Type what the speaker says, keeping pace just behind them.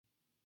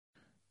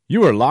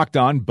You are Locked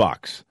On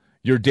Bucks,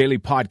 your daily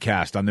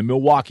podcast on the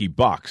Milwaukee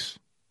Bucks.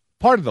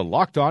 Part of the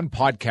Locked On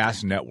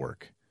Podcast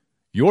Network.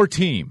 Your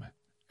team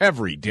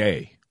every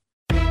day.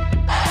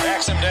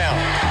 Backs him down.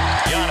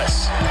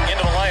 Giannis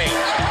into the lane.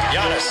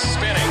 Giannis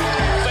spinning.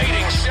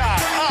 Fading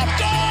shot. Up.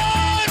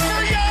 Good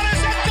for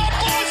Giannis at the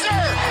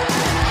buzzer.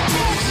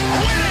 Bucks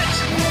win it.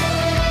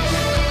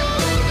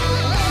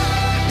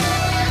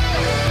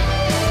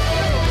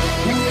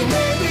 We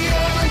may be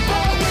young,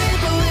 but we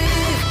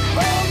believe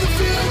on the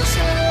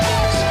future.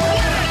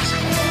 Bucks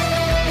win it.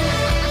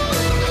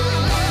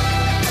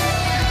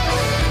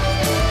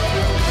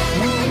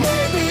 We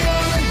may be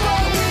young,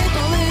 but we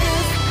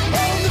believe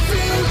on the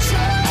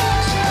future.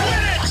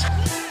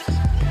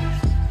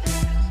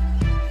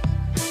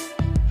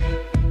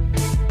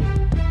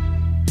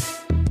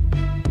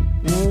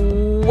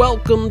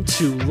 Welcome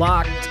to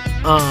Locked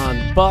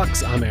On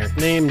Bucks. I'm Eric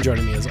Name.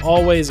 Joining me as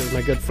always is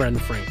my good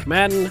friend Frank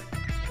Madden.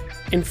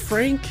 And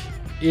Frank,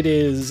 it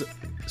is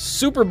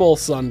Super Bowl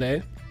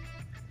Sunday.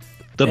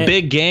 The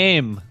big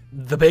game.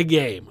 The big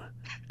game.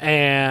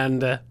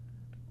 And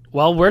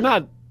well, we're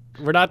not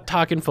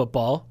talking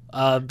football.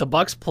 The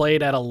Bucks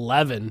played at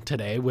 11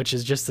 today, which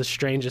is just the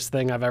strangest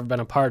thing I've ever been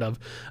a part of.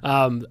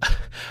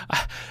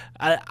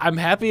 I'm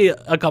happy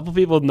a couple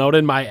people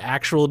noted my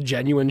actual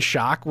genuine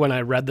shock when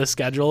I read the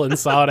schedule and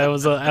saw it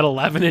was at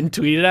 11 and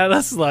tweeted at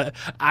us.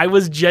 I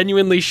was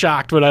genuinely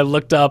shocked when I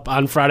looked up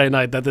on Friday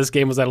night that this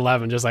game was at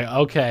 11. Just like,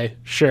 okay,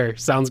 sure,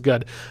 sounds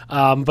good.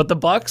 But the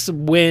Bucks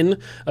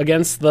win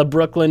against the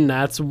Brooklyn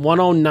Nets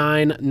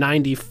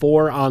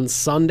 109-94 on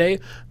Sunday.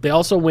 They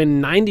also win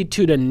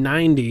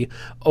 92-90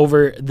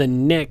 over the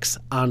Knicks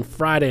on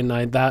Friday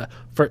night. That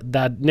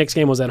Knicks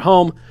game was at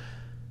home.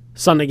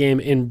 Sunday game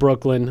in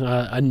Brooklyn,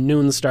 a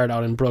noon start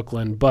out in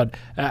Brooklyn. But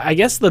I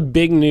guess the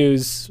big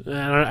news,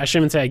 I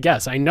shouldn't say I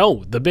guess, I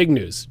know the big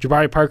news,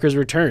 Jabari Parker's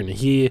return.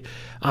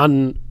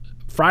 On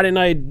Friday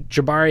night,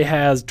 Jabari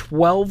has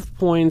 12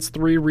 points,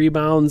 3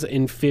 rebounds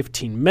in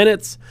 15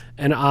 minutes.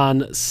 And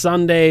on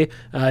Sunday,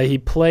 he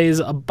plays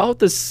about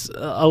this,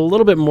 a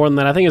little bit more than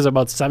that. I think it's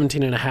about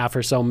 17 and a half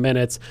or so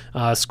minutes.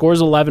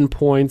 Scores 11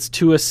 points,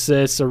 2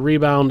 assists, a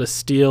rebound, a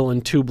steal,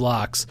 and 2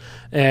 blocks.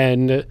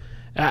 And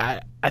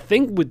I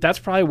think that's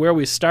probably where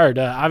we start.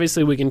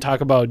 Obviously, we can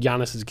talk about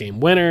Giannis's game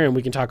winner, and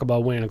we can talk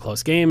about winning a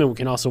close game, and we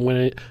can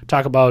also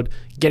talk about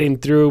getting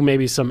through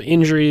maybe some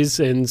injuries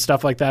and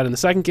stuff like that in the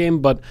second game.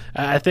 But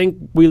I think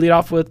we lead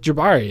off with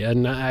Jabari,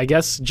 and I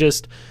guess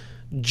just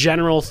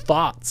general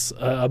thoughts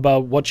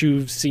about what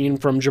you've seen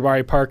from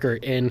Jabari Parker.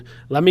 And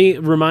let me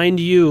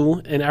remind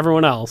you and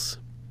everyone else,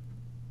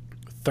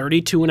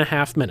 32 and a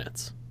half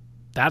minutes.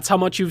 That's how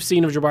much you've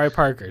seen of Jabari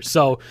Parker.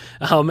 So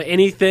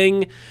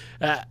anything...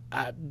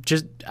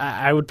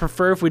 I would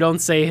prefer if we don't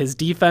say his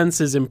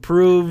defense is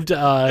improved.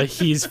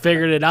 He's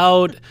figured it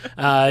out.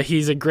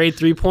 He's a great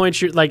 3-point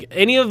shooter. Like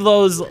any of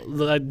those,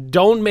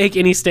 don't make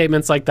any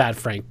statements like that,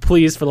 Frank.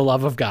 Please, for the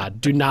love of God,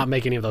 do not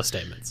make any of those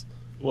statements.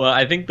 Well,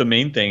 I think the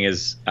main thing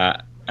is,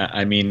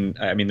 I mean,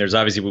 there's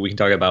obviously we can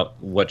talk about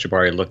what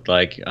Jabari looked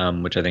like,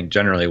 which I think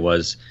generally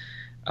was.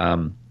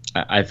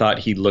 I thought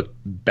he looked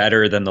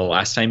better than the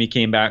last time he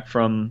came back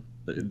from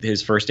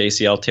his first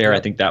ACL tear.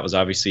 I think that was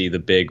obviously the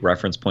big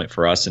reference point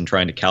for us in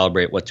trying to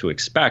calibrate what to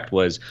expect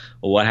was,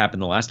 well, what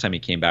happened the last time he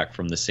came back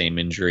from the same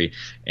injury?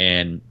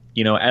 And,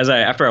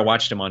 after I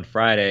watched him on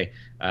Friday,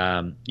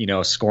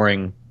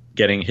 scoring,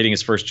 hitting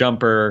his first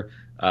jumper,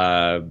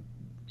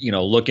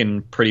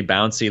 looking pretty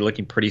bouncy,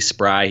 looking pretty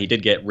spry. He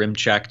did get rim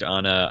checked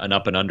on an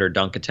up and under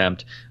dunk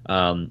attempt,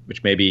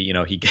 which maybe,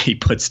 he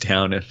puts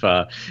down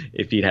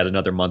if he'd had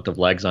another month of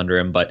legs under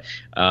him.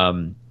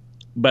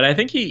 But I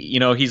think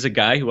he's a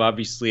guy who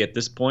obviously at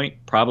this point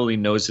probably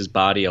knows his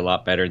body a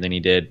lot better than he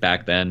did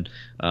back then.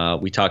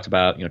 We talked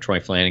about, Troy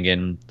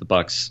Flanagan, the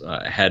Bucks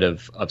head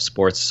of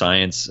sports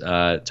science,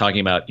 talking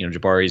about,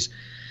 Jabari's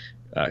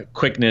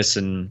quickness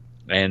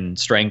and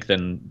strength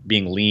and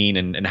being lean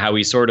and how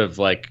he's sort of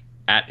like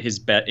at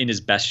in his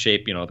best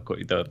shape,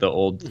 the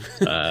old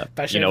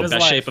best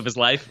shape of his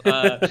life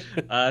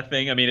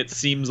thing. I mean, it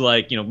seems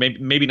like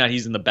maybe not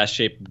he's in the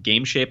best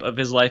game shape of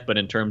his life, but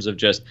in terms of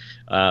just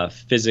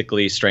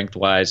physically, strength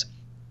wise,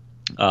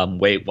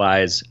 weight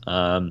wise,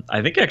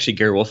 I think actually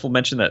Gary Wolfel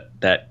mentioned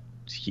that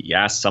he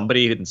asked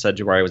somebody and said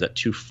Jabari was at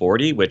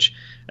 240, which,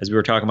 as we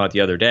were talking about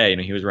the other day,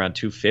 he was around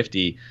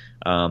 250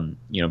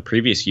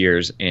 previous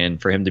years, and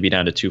for him to be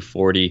down to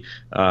 240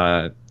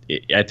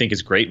 I think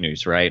is great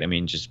news, right? I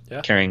mean,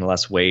 carrying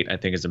less weight, I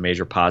think, is a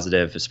major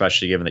positive,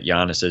 especially given that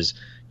Giannis is,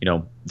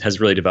 has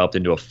really developed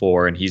into a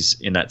 4, and he's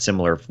in that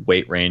similar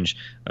weight range.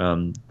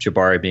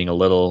 Jabari being a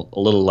little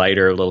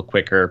lighter, a little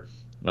quicker,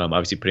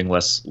 obviously putting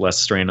less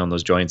strain on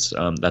those joints.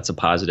 That's a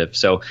positive.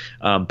 So,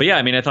 but yeah,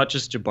 I mean, I thought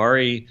just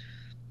Jabari,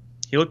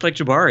 he looked like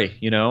Jabari,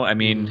 I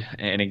mean,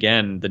 and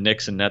again, the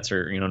Knicks and Nets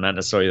are, not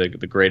necessarily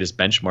the greatest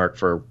benchmark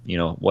for,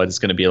 what it's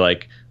going to be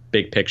like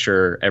big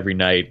picture every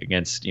night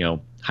against,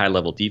 high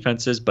level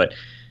defenses, but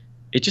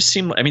it just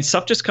seemed,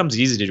 stuff just comes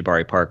easy to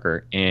Jabari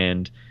Parker.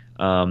 And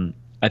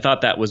I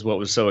thought that was what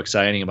was so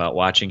exciting about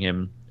watching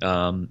him,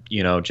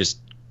 just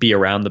be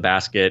around the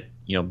basket,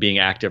 being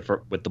active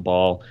with the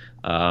ball.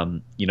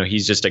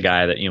 He's just a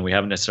guy that, we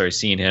haven't necessarily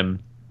seen him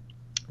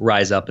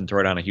rise up and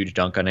throw down a huge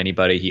dunk on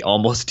anybody. He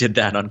almost did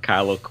that on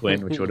Kyle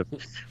O'Quinn, which would have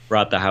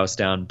brought the house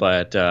down.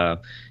 But,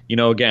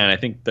 again, I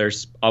think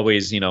there's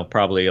always,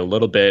 probably a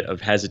little bit of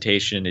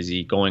hesitation. Is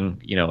he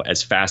going,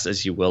 as fast as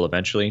he will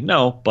eventually?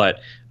 No. But,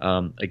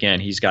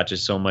 again, he's got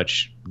just so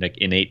much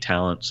innate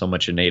talent, so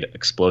much innate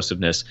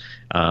explosiveness.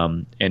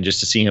 And just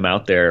to see him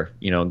out there,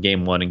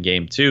 game 1 and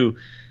game 2,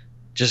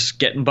 just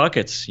getting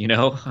buckets,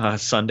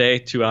 Sunday,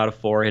 2 out of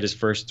 4, hit his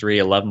first 3,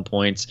 11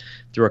 points,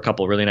 threw a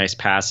couple really nice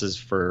passes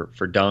for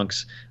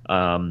dunks.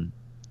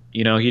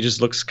 He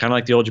just looks kind of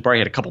like the old Jabari. He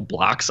had a couple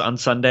blocks on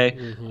Sunday.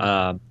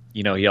 Mm-hmm.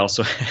 He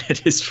also had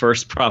his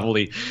first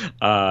probably,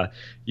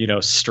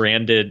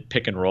 stranded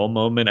pick and roll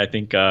moment. I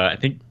think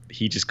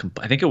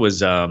it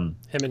was him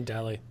and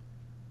Delly.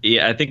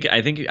 Yeah, I think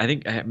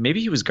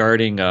maybe he was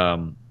guarding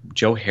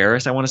Joe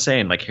Harris, I want to say,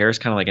 and Harris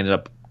kind of ended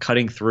up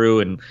cutting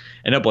through and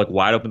ended up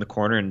wide open in the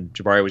corner, and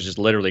Jabari was just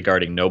literally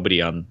guarding nobody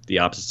on the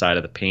opposite side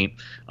of the paint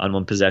on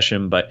one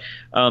possession. But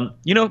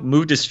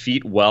moved his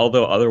feet well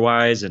though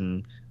otherwise,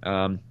 and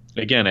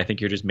again, I think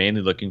you're just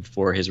mainly looking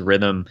for his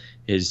rhythm,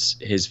 his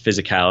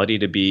physicality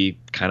to be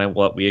kind of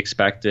what we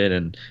expected.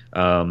 And,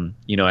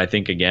 I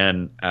think,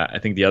 again, I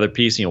think the other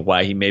piece,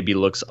 why he maybe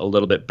looks a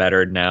little bit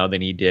better now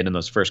than he did in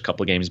those first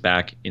couple of games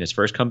back in his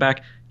first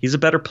comeback. He's a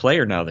better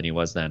player now than he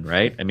was then,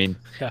 right? I mean,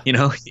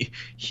 yeah.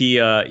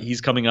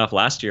 He's coming off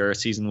last year, a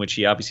season in which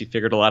he obviously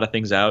figured a lot of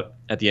things out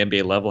at the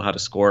NBA level, how to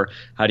score,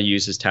 how to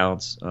use his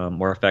talents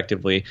more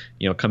effectively.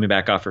 Coming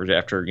back after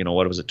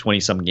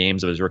 20-some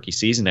games of his rookie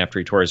season after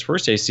he tore his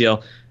first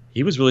ACL,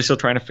 he was really still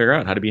trying to figure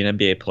out how to be an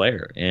NBA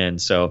player.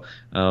 And so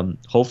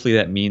hopefully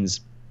that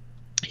means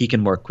he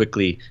can more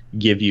quickly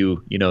give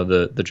you,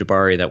 the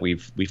Jabari that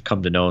we've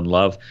come to know and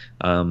love.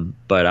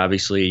 But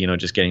obviously,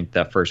 just getting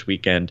that first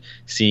weekend,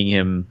 seeing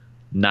him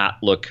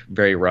not look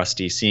very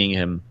rusty, seeing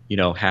him,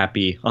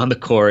 happy on the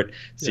court,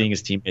 seeing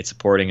his teammates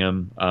supporting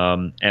him.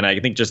 And I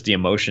think just the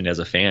emotion as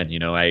a fan,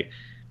 I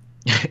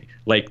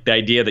like the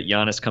idea that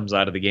Giannis comes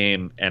out of the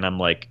game and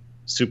I'm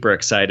super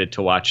excited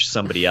to watch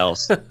somebody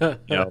else,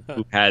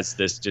 who has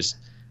this just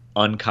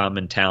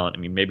uncommon talent. I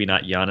mean, maybe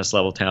not Giannis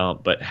level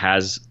talent, but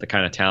has the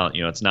kind of talent.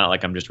 It's not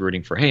like I'm just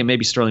rooting for, hey,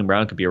 maybe Sterling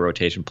Brown could be a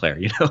rotation player.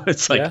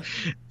 It's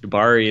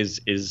Jabari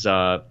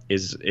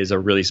is a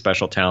really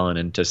special talent,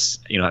 and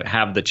to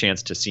have the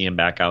chance to see him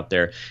back out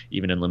there,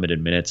 even in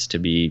limited minutes, to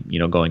be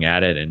going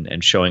at it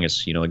and showing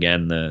us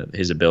again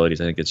his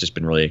abilities. I think it's just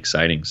been really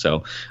exciting.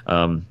 So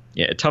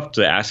tough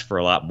to ask for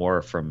a lot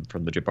more from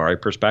the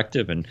Jabari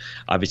perspective, and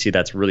obviously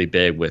that's really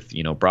big with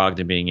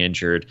Brogdon being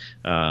injured,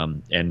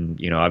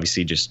 and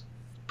obviously just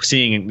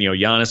seeing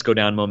Giannis go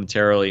down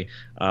momentarily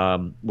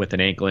with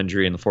an ankle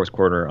injury in the fourth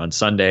quarter on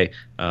Sunday.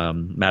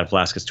 Matt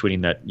Velasquez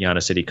tweeting that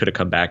Giannis said he could have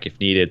come back if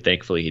needed.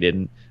 Thankfully, he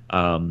didn't.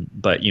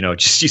 But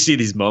just you see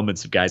these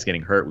moments of guys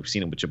getting hurt. We've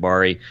seen it with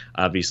Jabari.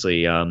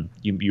 Obviously,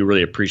 you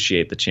really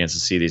appreciate the chance to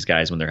see these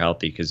guys when they're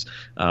healthy, because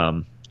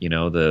the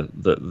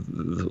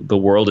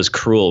world is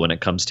cruel when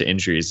it comes to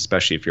injuries,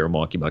 especially if you're a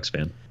Milwaukee Bucks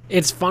fan.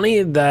 It's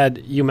funny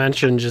that you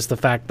mentioned just the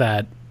fact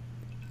that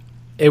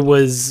it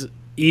was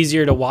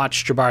easier to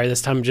watch Jabari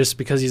this time just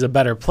because he's a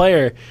better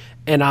player.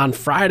 And on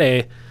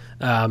Friday,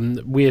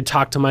 we had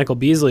talked to Michael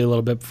Beasley a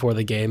little bit before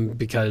the game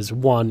because,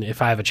 one,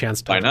 if I have a chance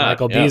to talk to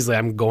Michael Beasley,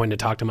 I'm going to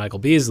talk to Michael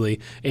Beasley.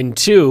 And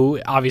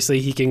two, obviously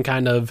he can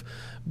kind of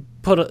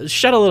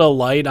shed a little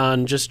light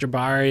on just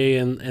Jabari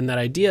and that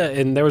idea.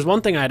 And there was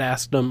one thing I'd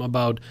asked him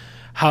about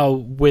how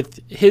with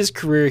his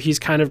career he's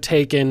kind of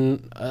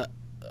taken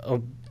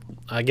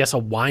a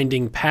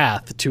winding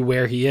path to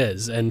where he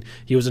is. And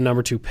he was a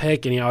number 2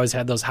 pick, and he always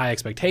had those high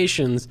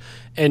expectations.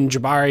 And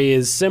Jabari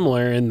is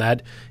similar in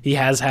that he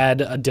has had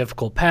a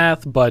difficult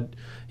path, but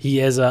he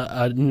is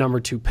a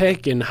number 2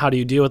 pick. And how do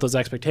you deal with those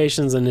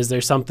expectations? And is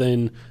there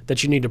something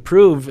that you need to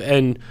prove?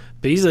 And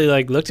Beasley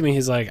looked at me,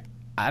 he's like,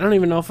 I don't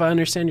even know if I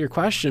understand your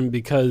question,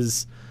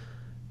 because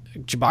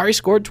Jabari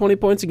scored 20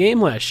 points a game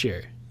last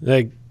year.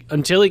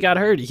 Until he got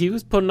hurt, he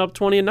was putting up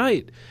 20 a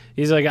night.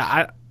 He's like,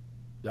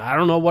 I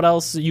don't know what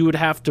else you would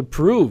have to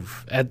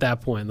prove at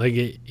that point.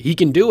 He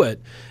can do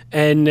it.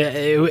 And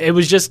it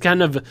was just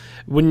kind of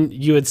when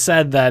you had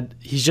said that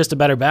he's just a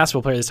better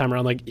basketball player this time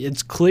around,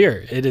 it's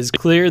clear. It is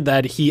clear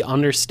that he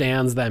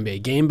understands the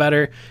NBA game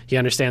better. He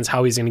understands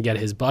how he's going to get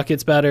his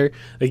buckets better.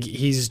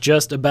 He's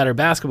just a better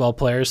basketball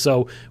player.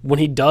 So when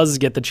he does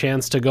get the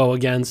chance to go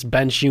against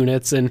bench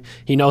units and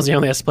he knows he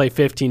only has to play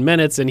 15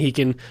 minutes and he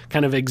can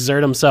kind of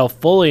exert himself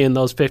fully in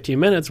those 15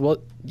 minutes, well,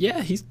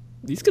 yeah, he's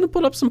going to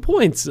put up some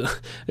points. An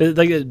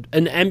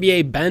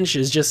NBA bench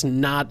is just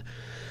not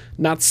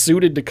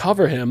suited to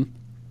cover him,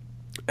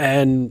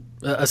 and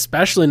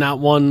especially not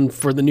one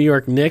for the New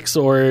York Knicks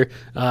or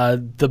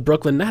the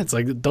Brooklyn Nets.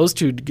 Those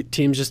two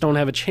teams just don't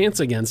have a chance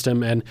against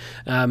him. And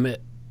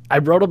I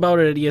wrote about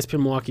it at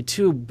ESPN Milwaukee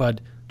too, but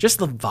just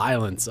the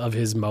violence of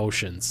his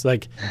motions.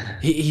 Like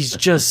he's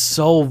just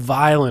so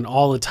violent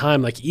all the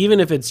time. Like even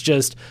if it's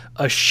just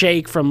a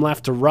shake from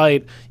left to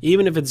right,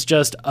 even if it's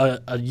just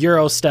a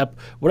Euro step,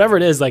 whatever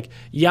it is, like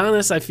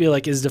Giannis, I feel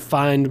like is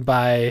defined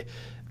by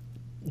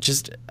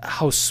just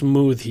how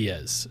smooth he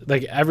is.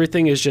 Like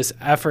everything is just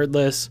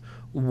effortless,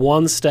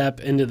 one step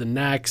into the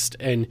next,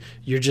 and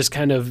you're just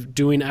kind of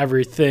doing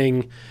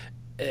everything,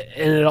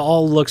 and it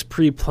all looks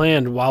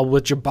pre-planned. While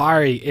with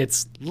Jabari,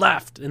 it's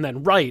left and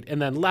then right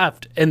and then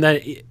left, and then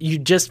you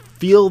just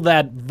feel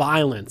that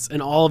violence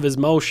in all of his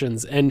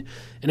motions, and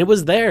it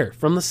was there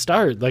from the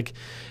start. Like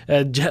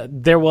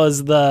there was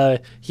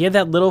he had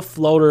that little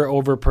floater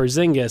over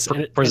Porzingis.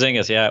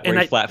 Where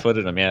he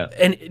flat-footed him,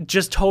 and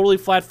just totally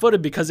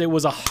flat-footed because it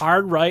was a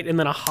hard right and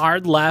then a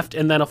hard left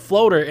and then a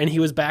floater, and he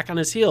was back on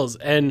his heels.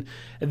 And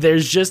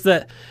there's just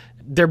that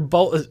they're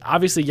both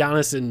obviously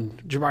Giannis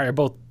and Jabari are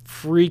both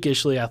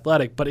freakishly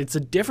athletic, but it's a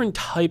different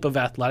type of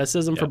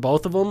athleticism for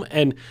both of them.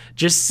 And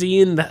just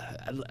seeing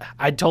that,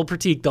 I told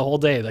Pratik the whole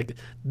day, like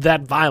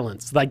that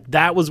violence, like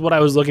that was what I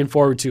was looking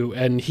forward to.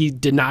 And he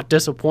did not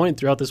disappoint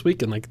throughout this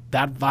weekend. Like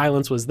that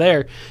violence was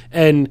there.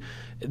 And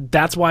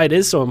that's why it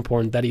is so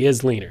important that he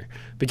is leaner,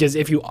 because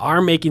if you are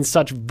making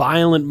such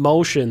violent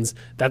motions,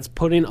 that's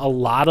putting a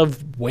lot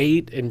of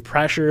weight and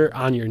pressure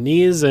on your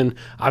knees. And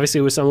obviously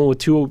with someone with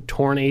 2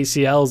 torn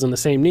ACLs in the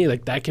same knee,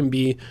 like that can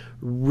be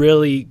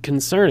really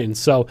concerning.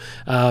 So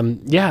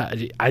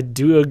I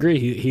do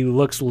agree. He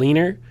looks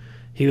leaner.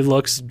 He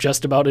looks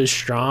just about as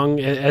strong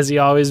as he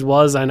always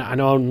was. I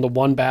know in the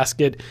one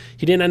basket,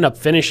 he didn't end up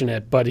finishing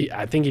it, but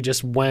I think he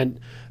just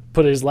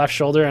put his left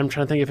shoulder. I'm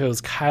trying to think if it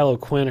was Kyle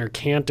O'Quinn or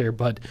Cantor,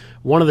 but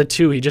one of the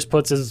two, he just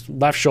puts his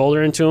left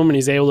shoulder into him and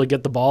he's able to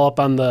get the ball up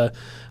on the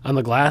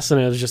glass.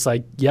 And it was just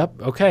like, yep,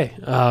 okay.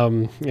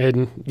 And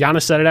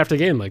Giannis said it after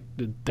the game. Like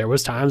there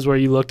was times where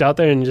you looked out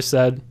there and just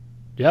said,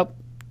 yep,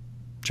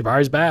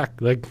 Jabari's back.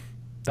 Like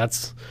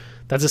that's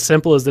as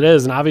simple as it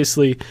is. And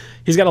obviously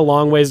he's got a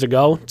long ways to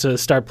go to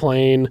start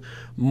playing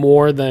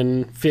more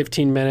than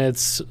 15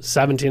 minutes,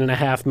 17 and a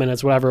half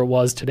minutes, whatever it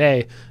was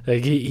today.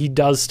 Like he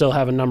does still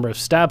have a number of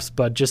steps,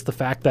 but just the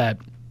fact that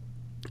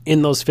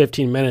in those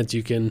 15 minutes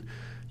you can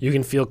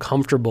feel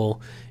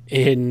comfortable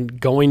in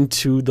going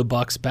to the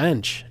Bucks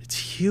bench. It's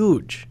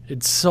huge.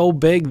 It's so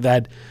big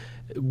that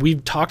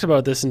we've talked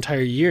about this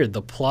entire year.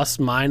 The plus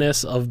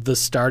minus of the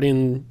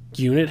starting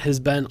unit has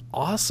been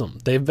awesome.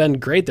 They've been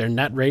great. Their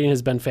net rating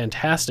has been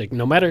fantastic.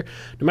 No matter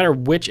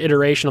which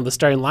iteration of the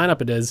starting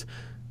lineup it is,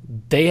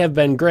 they have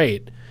been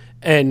great.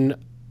 And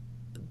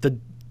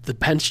the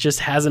bench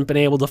just hasn't been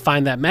able to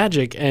find that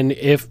magic. And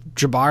if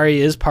Jabari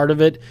is part of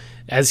it,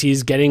 as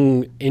he's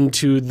getting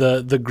into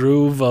the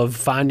groove of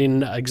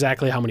finding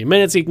exactly how many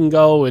minutes he can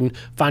go and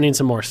finding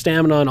some more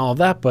stamina and all of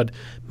that. But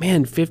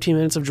man, 15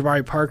 minutes of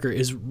Jabari Parker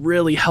is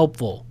really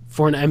helpful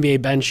for an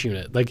NBA bench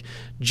unit. Like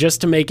just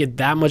to make it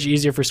that much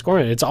easier for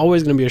scoring. It's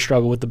always going to be a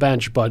struggle with the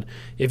bench, but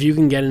if you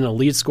can get an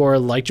elite scorer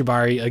like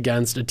Jabari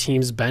against a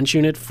team's bench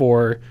unit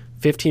for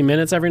 15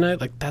 minutes every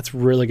night, like that's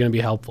really going to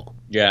be helpful.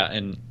 Yeah,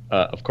 and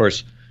of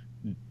course,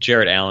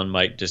 Jarrett Allen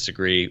might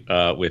disagree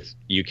with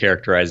you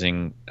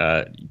characterizing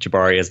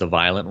Jabari as the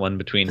violent one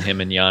between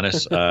him and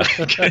Giannis,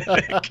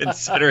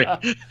 considering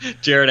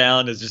Jarrett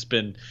Allen has just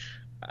been,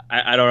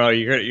 I don't know,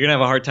 you're going to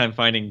have a hard time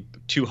finding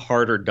 2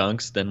 harder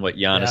dunks than what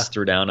Giannis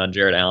threw down on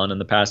Jarrett Allen in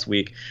the past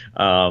week.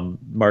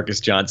 Marcus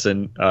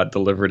Johnson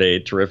delivered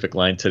a terrific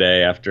line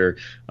today after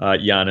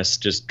Giannis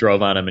just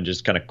drove on him and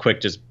just kind of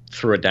just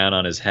threw it down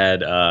on his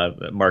head.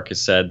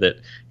 Marcus said that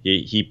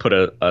he put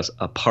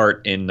a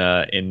part in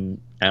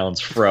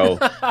Allen's fro.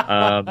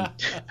 But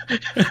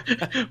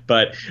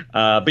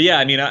yeah,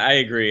 I mean, I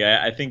agree.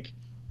 I think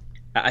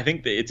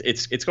that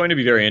it's going to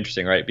be very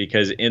interesting, right?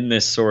 Because in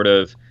this sort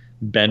of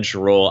bench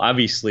role,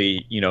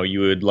 obviously,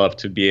 you would love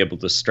to be able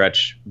to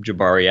stretch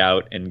Jabari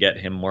out and get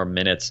him more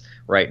minutes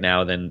right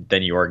now than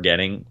you are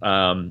getting,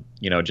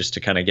 just to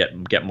kind of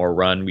get more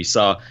run. We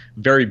saw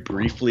very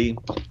briefly,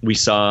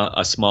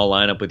 a small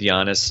lineup with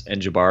Giannis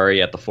and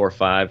Jabari at the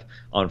 4-5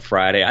 on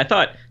Friday. I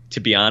thought, to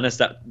be honest,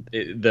 that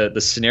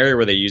the scenario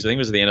where they used, I think it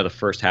was at the end of the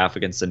first half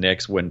against the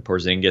Knicks when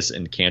Porzingis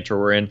and Cantor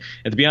were in.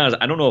 And to be honest,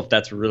 I don't know if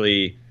that's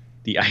really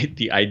the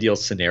ideal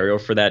scenario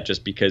for that,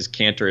 just because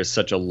Cantor is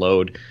such a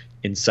load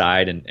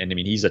inside, and I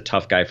mean, he's a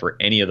tough guy for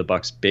any of the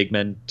Bucks big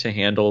men to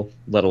handle,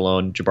 let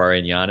alone Jabari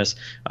and Giannis.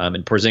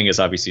 And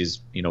Porzingis obviously is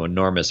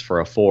enormous for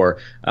a 4,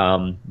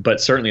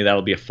 but certainly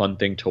that'll be a fun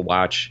thing to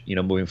watch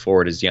moving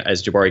forward as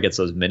Jabari gets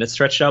those minutes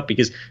stretched out,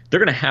 because they're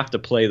going to have to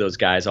play those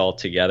guys all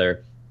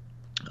together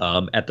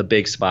at the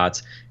big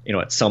spots,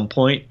 at some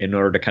point in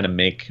order to kind of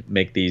make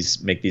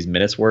these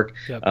minutes work.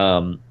 Yep.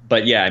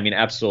 But yeah, I mean,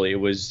 absolutely, it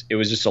was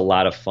just a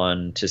lot of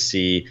fun to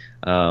see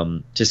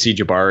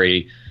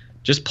Jabari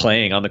just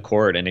playing on the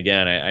court. And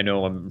again,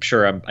 I'm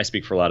sure I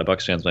speak for a lot of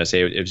Bucks fans when I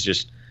say it was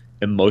just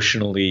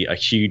emotionally a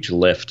huge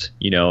lift,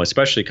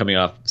 especially coming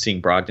off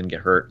seeing Brogdon get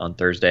hurt on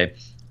Thursday.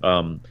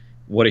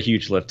 What a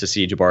huge lift to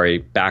see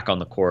Jabari back on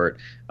the court,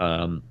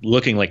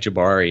 looking like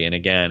Jabari. And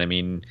again, I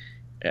mean,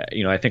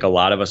 I think a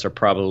lot of us are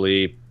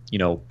probably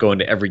go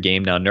into every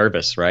game now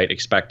nervous, right?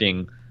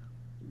 Expecting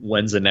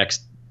when's the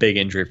next big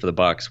injury for the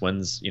Bucks?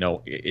 When's,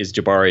 is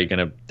Jabari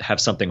going to have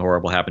something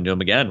horrible happen to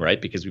him again,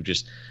 right? Because we've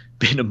just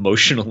been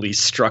emotionally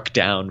struck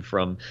down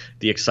from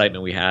the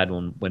excitement we had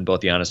when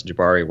both Giannis and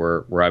Jabari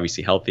were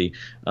obviously healthy.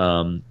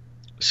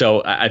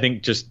 So I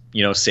think just,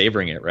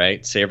 savoring it,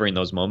 right? Savoring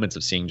those moments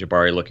of seeing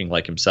Jabari looking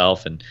like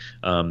himself. And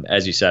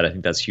as you said, I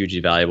think that's hugely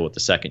valuable with the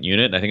second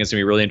unit. And I think it's going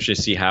to be really interesting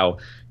to see how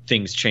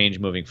things change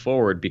moving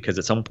forward, because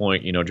at some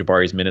point,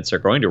 Jabari's minutes are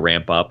going to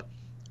ramp up,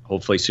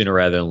 hopefully sooner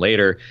rather than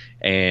later.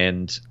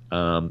 And,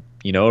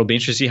 it'll be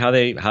interesting to see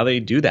how they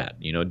do that.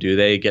 Do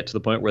they get to the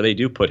point where they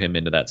do put him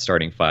into that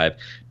starting five?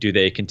 Do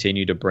they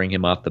continue to bring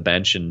him off the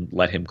bench and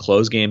let him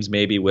close games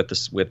maybe with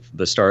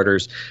the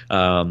starters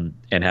and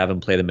have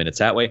him play the minutes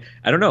that way?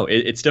 I don't know.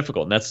 It's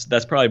difficult. And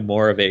that's probably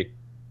more of a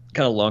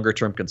kind of longer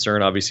term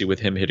concern, obviously, with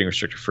him hitting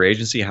restricted free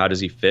agency. How does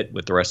he fit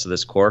with the rest of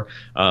this core?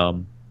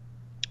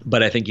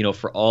 But I think,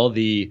 for all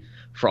the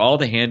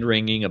hand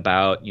wringing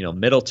about,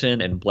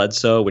 Middleton and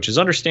Bledsoe, which is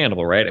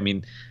understandable, right? I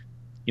mean,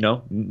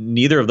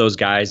 neither of those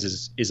guys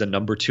is a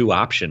number 2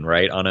 option,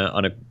 right? On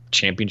a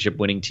championship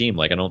winning team.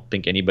 Like, I don't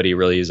think anybody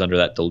really is under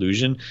that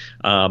delusion.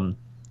 Not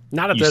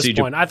at this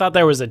point. I thought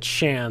there was a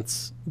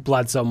chance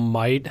Bledsoe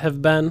might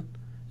have been.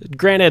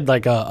 Granted,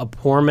 like a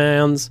poor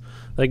man's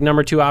like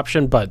number 2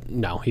 option, but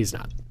no, he's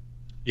not.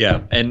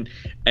 Yeah,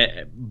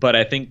 but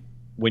I think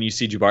when you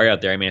see Jabari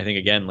out there, I mean, I think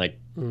again, like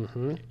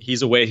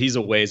he's a ways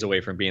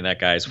away from being that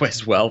guy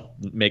as well.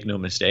 Make no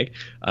mistake.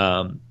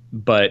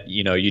 But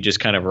you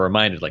just kind of are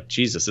reminded, like,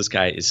 Jesus, this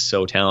guy is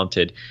so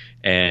talented,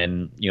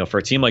 and for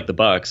a team like the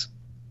Bucks,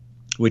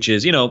 which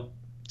is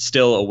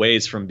still a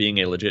ways from being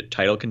a legit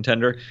title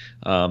contender,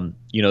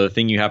 the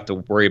thing you have to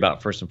worry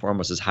about first and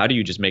foremost is how do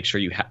you just make sure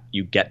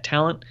you get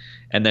talent,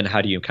 and then how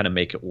do you kind of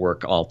make it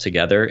work all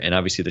together? And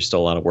obviously, there's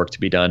still a lot of work to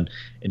be done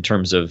in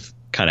terms of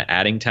kind of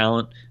adding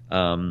talent.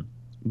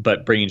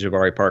 But bringing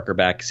Jabari Parker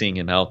back, seeing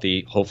him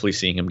healthy, hopefully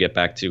seeing him get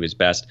back to his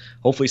best,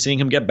 hopefully seeing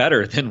him get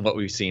better than what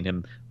we've seen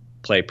him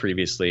play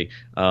previously.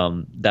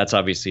 That's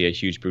obviously a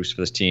huge boost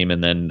for this team.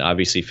 And then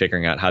obviously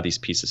figuring out how these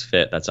pieces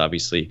fit. That's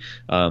obviously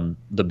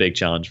the big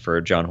challenge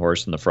for John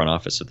Horst and the front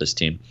office of this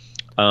team.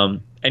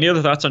 Any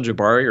other thoughts on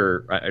Jabari,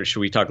 or should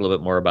we talk a little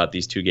bit more about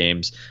these 2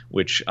 games,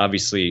 which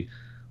obviously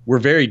were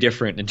very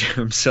different in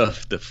terms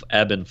of the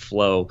ebb and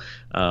flow.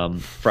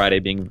 Friday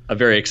being a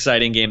very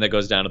exciting game that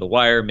goes down to the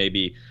wire,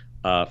 maybe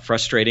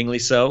frustratingly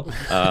so,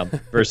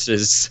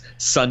 versus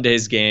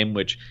Sunday's game,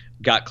 which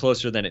got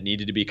closer than it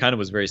needed to be. Kind of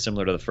was very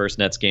similar to the first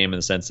Nets game in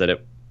the sense that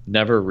it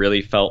never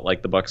really felt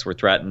like the Bucks were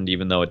threatened,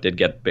 even though it did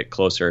get a bit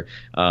closer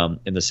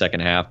in the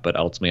second half. But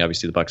ultimately,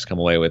 obviously, the Bucks come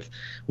away with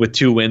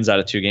 2 wins out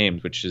of 2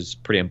 games, which is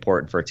pretty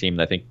important for a team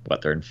that I think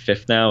they're in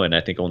 5th now, and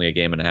I think only a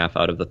game and a half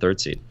out of the 3rd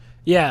seed.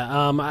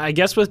 Yeah, I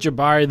guess with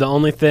Jabari, the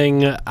only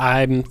thing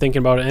I'm thinking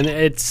about, and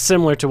it's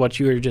similar to what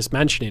you were just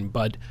mentioning,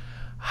 but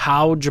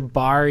how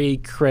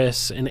Jabari,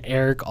 Chris, and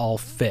Eric all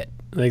fit.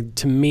 Like,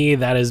 to me,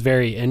 that is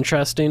very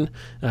interesting.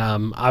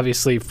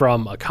 Obviously,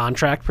 from a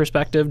contract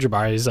perspective,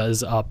 Jabari's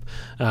is up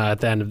at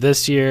the end of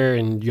this year,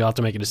 and you'll have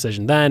to make a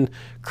decision then.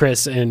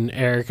 Chris and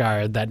Eric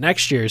are that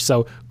next year.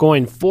 So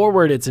going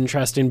forward, it's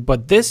interesting.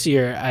 But this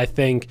year, I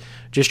think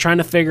just trying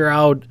to figure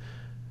out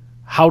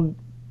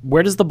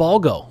where does the ball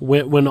go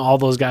when all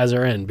those guys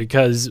are in?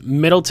 Because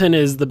Middleton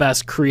is the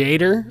best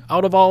creator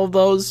out of all of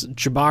those.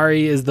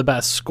 Jabari is the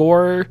best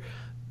scorer.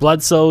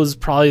 Bledsoe's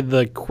probably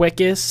the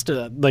quickest.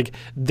 And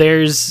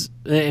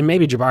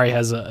maybe Jabari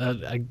has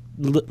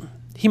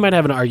he might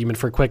have an argument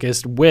for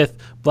quickest with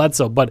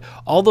Bledsoe, but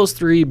all those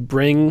 3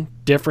 bring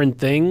different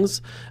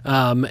things,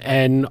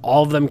 and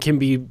all of them can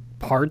be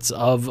parts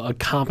of a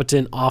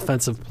competent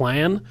offensive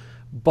plan.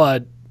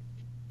 But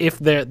if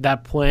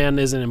that plan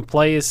isn't in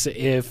place,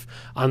 if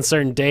on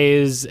certain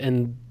days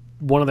and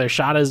one of their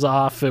shot is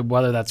off,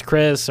 whether that's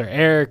Chris or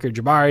Eric or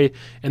Jabari,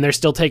 and they're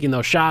still taking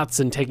those shots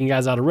and taking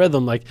guys out of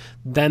rhythm,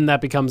 then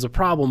that becomes a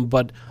problem.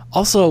 But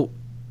also,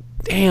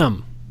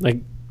 damn,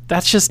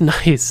 that's just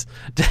nice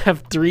to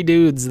have 3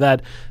 dudes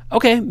that,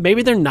 okay,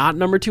 maybe they're not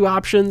number 2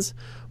 options,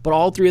 but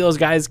all 3 of those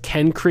guys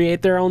can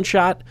create their own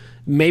shot.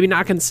 Maybe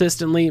not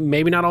consistently,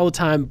 maybe not all the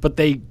time, but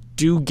they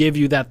do give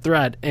you that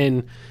threat.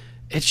 And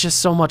it's just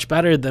so much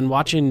better than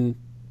watching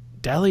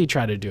Delhi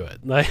try to do it.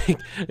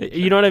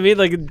 You know what I mean?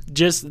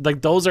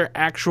 Those are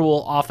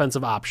actual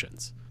offensive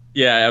options.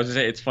 Yeah, I was gonna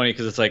say, it's funny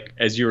because it's like,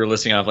 as you were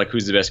listing off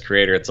who's the best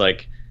creator, it's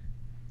like,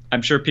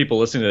 I'm sure people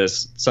listening to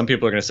this, some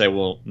people are going to say,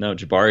 well, no,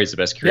 Jabari is the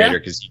best creator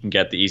because he can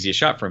get the easiest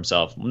shot for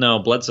himself. No,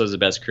 Bledsoe's the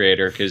best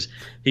creator because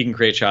he can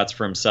create shots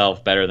for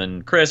himself better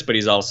than Chris, but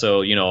he's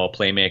also, a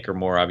playmaker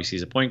more. Obviously,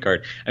 he's a point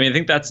guard. I mean, I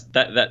think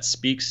that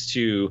speaks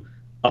to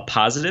a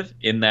positive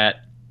in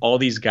that all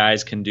these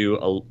guys can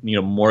do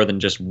more than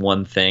just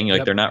one thing.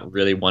 They're not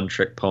really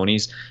one-trick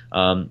ponies.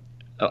 On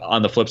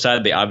the flip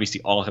side, they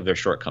obviously all have their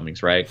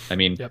shortcomings, right? I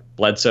mean,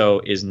 Bledsoe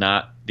is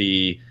not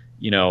the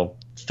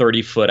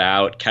 30-foot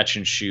out catch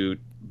and shoot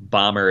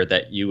bomber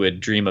that you would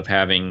dream of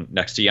having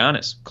next to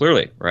Giannis.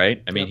 Clearly,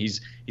 right? I mean,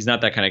 he's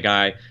not that kind of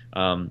guy.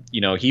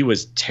 He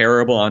was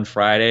terrible on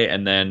Friday,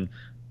 and then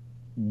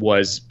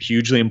was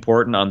hugely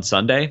important on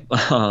Sunday.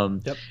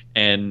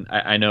 And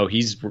I know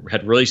he's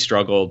had really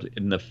struggled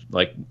in the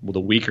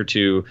week or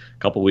two,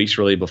 couple weeks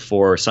really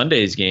before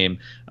Sunday's game.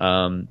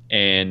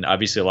 And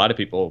obviously a lot of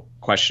people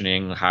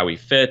questioning how he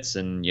fits,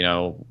 and,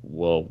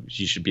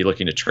 you should be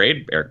looking to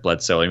trade Eric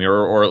Bledsoe. I mean,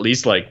 or at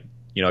least if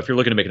you're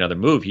looking to make another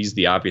move, he's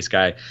the obvious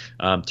guy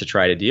to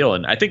try to deal.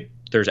 And I think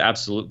there's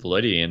absolute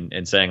validity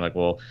in saying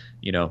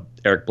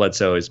Eric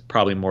Bledsoe is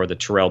probably more the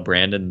Terrell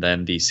Brandon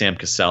than the Sam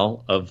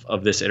Cassell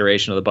of this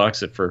iteration of the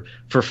Bucks. For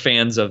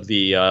fans of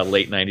the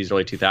late 90s,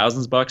 early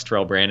 2000s Bucks,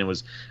 Terrell Brandon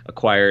was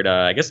acquired,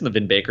 I guess, in the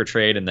Vin Baker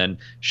trade, and then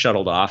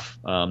shuttled off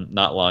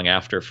not long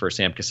after for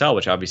Sam Cassell,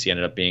 which obviously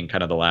ended up being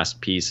kind of the last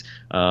piece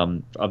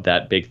of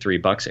that Big Three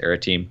Bucks era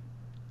team.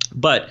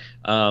 But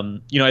I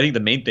think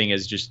the main thing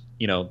is just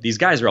these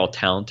guys are all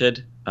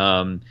talented.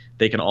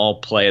 They can all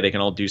play. They can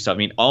all do stuff. I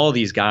mean, all of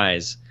these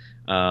guys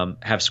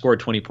have scored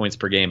 20 points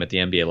per game at the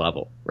NBA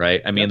level,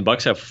 right? I mean, the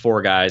Bucks have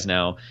 4 guys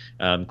now,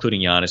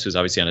 including Giannis, who's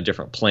obviously on a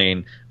different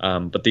plane.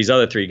 But these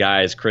other 3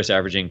 guys, Chris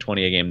averaging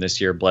 20 a game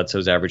this year,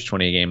 Bledsoe's averaged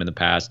 20 a game in the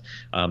past,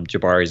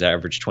 Jabari's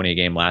averaged 20 a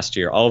game last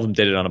year. All of them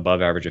did it on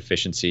above average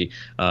efficiency.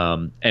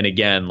 And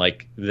again,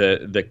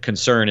 the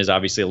concern is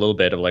obviously a little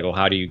bit of well,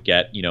 how do you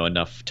get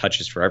enough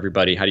touches for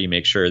everybody? How do you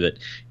make sure that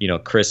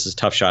Chris is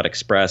tough shot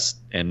express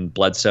and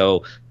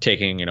Bledsoe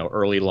taking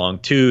early long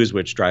twos,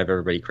 which drive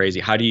everybody crazy?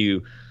 How do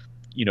you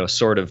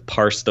sort of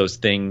parse those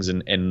things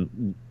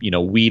and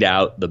weed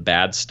out the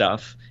bad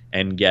stuff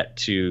and get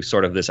to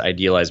sort of this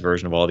idealized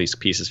version of all these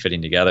pieces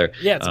fitting together?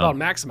 Yeah, it's about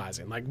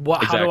maximizing.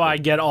 Exactly. How do I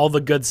get all the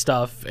good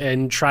stuff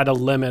and try to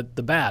limit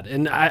the bad?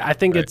 And I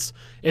think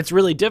it's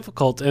really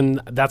difficult,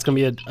 and that's going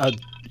to be a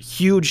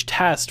huge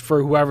test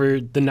for whoever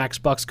the next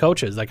Bucks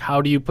coach is.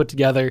 How do you put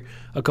together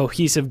a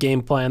cohesive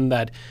game plan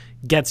that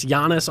gets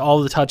Giannis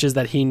all the touches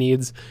that he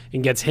needs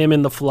and gets him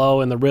in the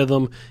flow and the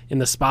rhythm in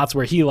the spots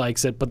where he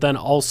likes it, but then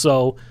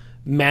also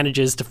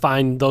manages to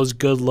find those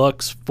good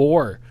looks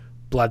for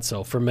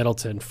Bledsoe, for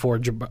Middleton, for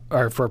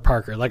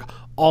Parker.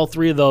 All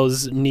 3 of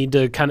those need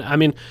to kind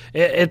of,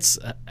 it's,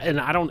 and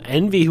I don't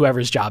envy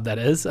whoever's job that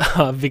is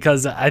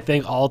because I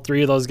think all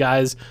 3 of those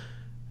guys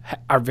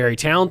are very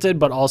talented,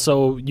 but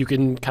also you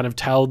can kind of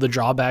tell the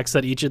drawbacks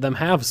that each of them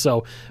have.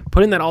 So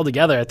putting that all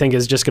together, I think,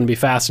 is just going to be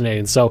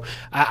fascinating. So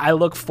I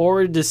look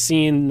forward to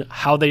seeing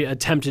how they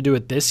attempt to do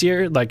it this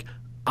year,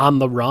 on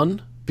the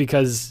run,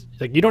 because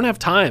you don't have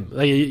time.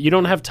 You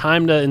don't have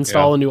time to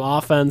install a new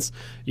offense.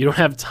 You don't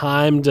have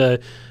time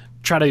to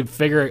try to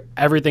figure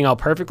everything out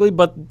perfectly,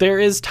 but there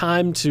is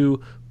time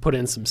to put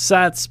in some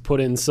sets,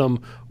 put in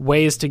some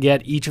ways to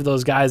get each of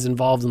those guys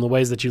involved in the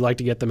ways that you like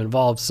to get them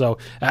involved. So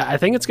I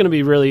think it's going to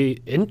be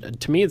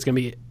to me, it's going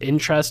to be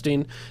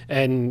interesting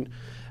and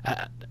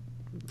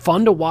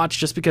fun to watch,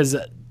 just because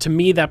to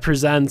me that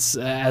presents,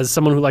 as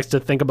someone who likes to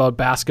think about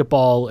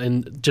basketball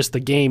and just the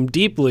game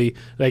deeply,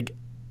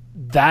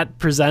 that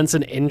presents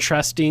an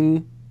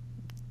interesting,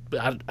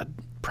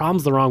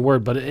 problem's the wrong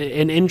word, but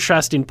an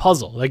interesting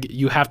puzzle.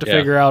 You have to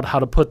figure out how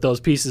to put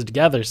those pieces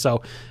together.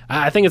 So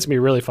I think it's going to be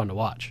really fun to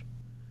watch.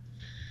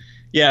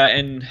 Yeah,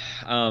 and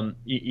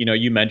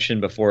you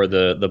mentioned before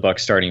the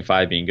Bucks starting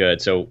 5 being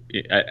good. So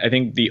I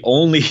think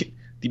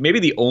maybe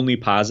the only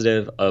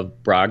positive of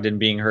Brogdon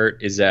being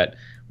hurt is that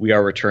we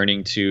are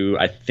returning to,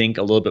 I think,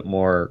 a little bit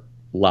more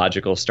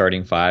logical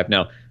starting 5.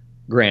 Now,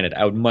 granted,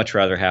 I would much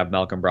rather have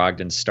Malcolm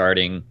Brogdon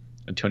starting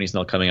and Tony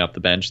Snell coming off the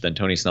bench than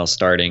Tony Snell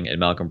starting and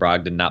Malcolm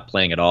Brogdon not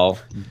playing at all,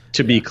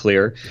 to be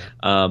clear.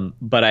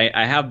 But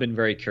I have been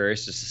very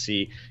curious just to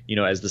see,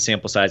 as the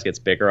sample size gets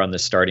bigger on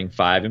this starting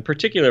 5, in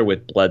particular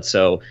with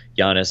Bledsoe,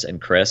 Giannis, and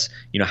Chris,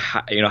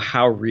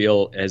 how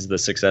real has the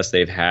success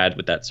they've had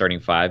with that starting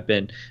 5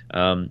 been?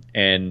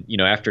 And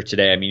after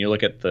today, you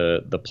look at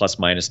the plus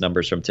minus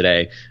numbers from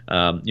today,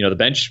 the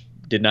bench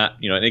did not,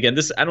 and again,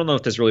 this, I don't know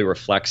if this really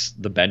reflects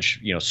the bench,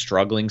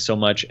 struggling so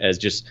much as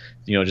just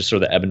sort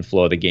of the ebb and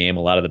flow of the game.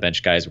 A lot of the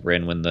bench guys were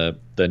in when the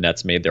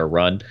Nets made their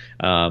run,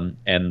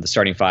 and the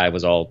starting 5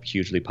 was all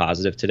hugely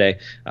positive today.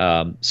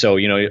 So,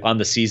 on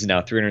the season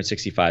now,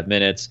 365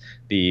 minutes,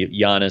 the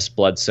Giannis,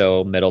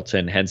 Bledsoe,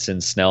 Middleton,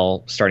 Henson,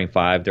 Snell starting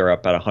 5, they're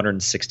up at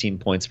 116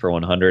 points per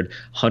 100,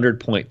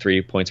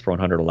 100.3 points per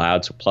 100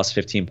 allowed, so plus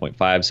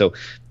 15.5. So,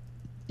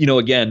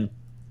 again,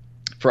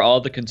 for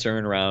all the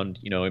concern around,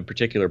 in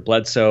particular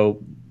Bledsoe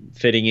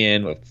fitting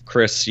in with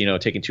Chris,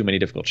 taking too many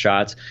difficult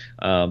shots,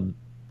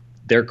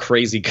 they're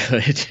crazy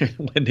good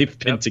when they've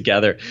been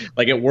together.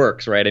 It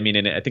works, right?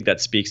 And I think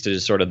that speaks to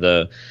just sort of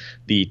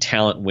the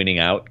talent winning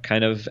out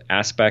kind of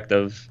aspect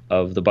of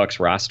the Bucks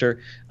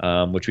roster,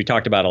 which we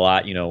talked about a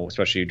lot,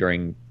 especially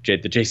during the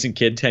Jason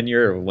Kidd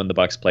tenure, when the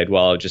Bucks played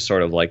well, just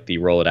sort of the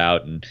roll it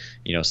out and,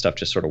 stuff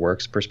just sort of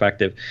works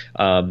perspective.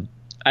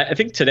 I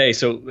think today,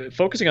 so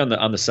focusing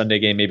on the Sunday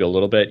game maybe a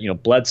little bit,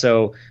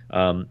 Bledsoe,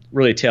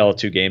 really tale of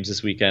 2 games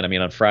this weekend.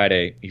 On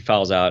Friday he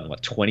fouls out in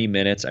 20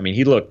 minutes.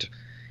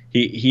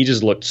 He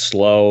just looked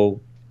slow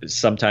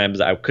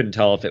sometimes I couldn't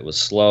tell if it was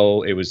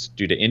slow, it was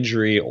due to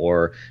injury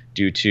or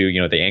due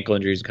to, the ankle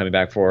injuries coming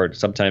back forward.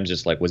 Sometimes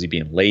just like, was he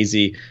being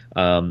lazy?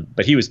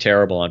 But he was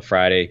terrible on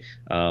Friday.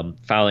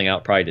 Fouling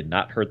out probably did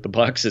not hurt the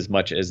Bucks as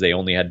much as they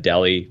only had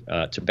Delly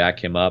to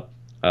back him up.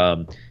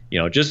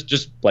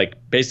 Just like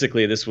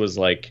basically this was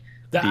like,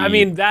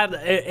 that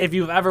if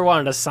you've ever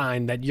wanted a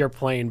sign that you're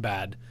playing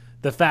bad,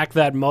 the fact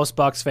that most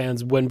Bucks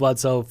fans, when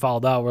Bledsoe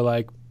fouled out, were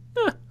like,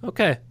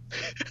 okay.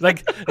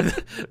 Like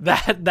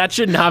that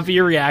should not be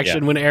your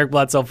reaction when Eric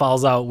Bledsoe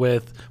fouls out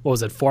with,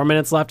 4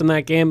 minutes left in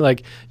that game?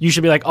 Like, you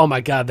should be like, oh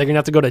my God, they're going to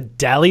have to go to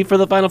Delly for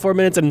the final 4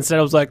 minutes. And instead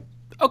I was like,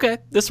 okay,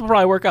 this will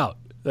probably work out.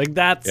 Like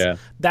that,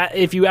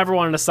 if you ever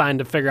wanted a sign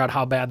to figure out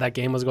how bad that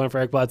game was going for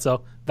Eric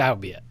Bledsoe, that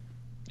would be it.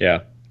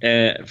 Yeah.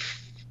 And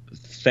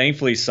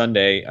thankfully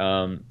Sunday,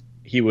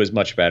 he was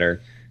much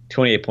better.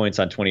 28 points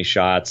on 20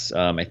 shots.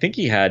 I think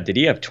did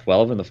he have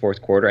 12 in the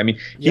fourth quarter? I mean,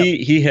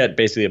 he had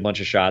basically a bunch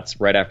of shots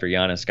right after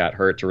Giannis got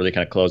hurt to really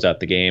kind of close out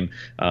the game.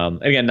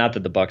 Again, not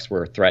that the Bucks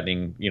were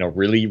threatening,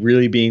 really,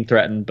 really being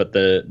threatened, but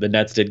the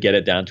Nets did get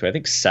it down to, I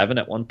think, 7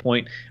 at one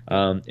point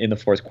in the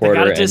fourth quarter.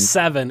 They got it to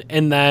 7,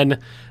 and then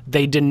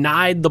they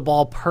denied the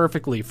ball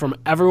perfectly from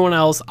everyone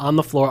else on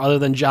the floor other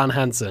than John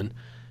Henson.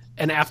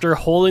 And after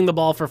holding the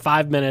ball for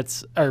 5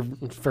 minutes, or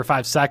for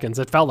 5 seconds,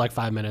 it felt like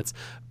 5 minutes,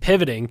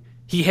 pivoting,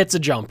 he hits a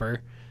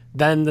jumper.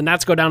 Then the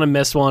Nets go down and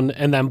miss one,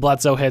 and then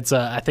Bledsoe hits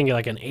I think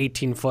like an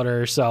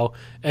 18-footer or so,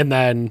 and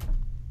then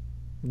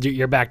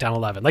you're back down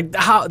 11. Like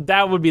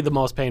that would be the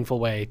most painful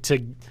way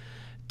to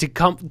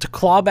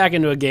claw back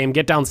into a game,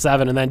 get down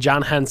 7, and then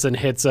John Henson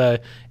hits a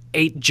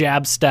 8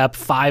 jab step,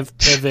 5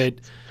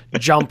 pivot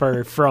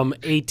jumper from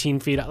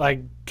 18 feet. Like,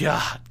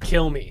 God,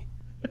 kill me.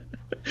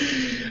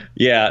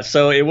 Yeah,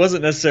 so it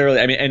wasn't necessarily.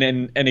 I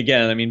mean, and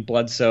again, I mean,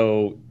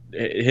 Bledsoe,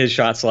 his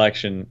shot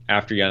selection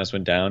after Giannis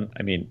went down.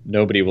 I mean,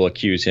 nobody will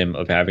accuse him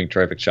of having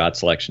terrific shot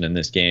selection in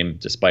this game,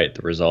 despite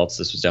the results.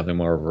 This was definitely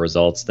more of a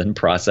results than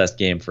process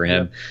game for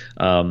him.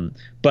 Yeah.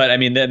 But I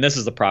mean, then this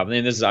is the problem,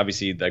 and this is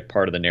obviously like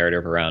part of the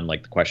narrative around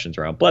like the questions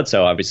around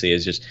Bledsoe. Obviously,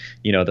 is just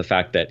the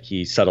fact that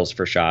he settles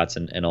for shots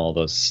and all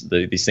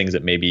these things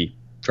that maybe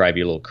drive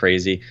you a little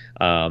crazy.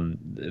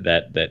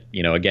 That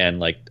again,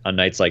 like on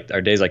nights like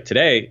our days like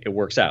today, it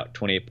works out.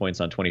 28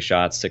 points on 20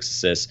 shots, 6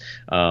 assists,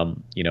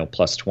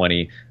 plus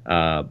 20.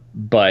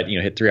 But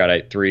hit 3 out of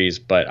 8 threes.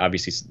 But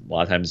obviously, a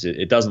lot of times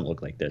it doesn't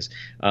look like this.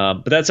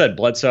 But that said,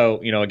 Bledsoe,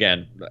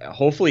 again,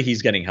 hopefully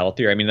he's getting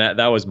healthier. I mean,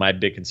 that was my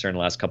big concern the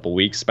last couple of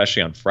weeks,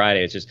 especially on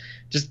Friday. It's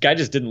just guy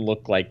just didn't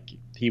look like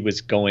he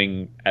was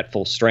going at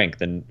full strength.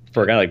 And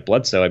for a guy like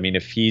Bledsoe, I mean,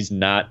 if he's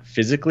not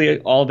physically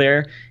all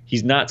there,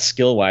 he's not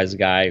skill-wise a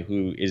guy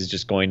who is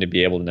just going to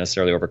be able to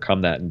necessarily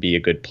overcome that and be a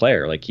good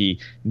player. Like, he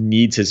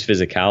needs his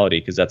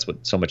physicality because that's what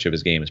so much of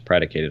his game is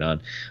predicated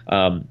on.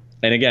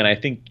 And again, I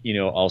think,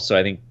 also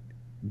I think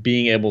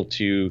being able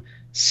to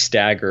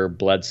stagger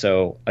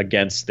Bledsoe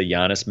against the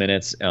Giannis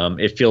minutes.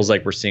 It feels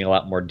like we're seeing a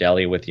lot more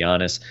Delly with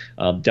Giannis.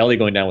 Delly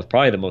going down with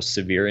probably the most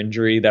severe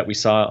injury that we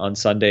saw on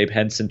Sunday.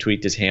 Henson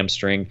tweaked his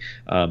hamstring,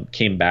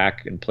 came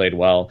back and played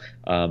well.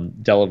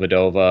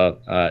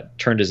 Dellavedova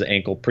turned his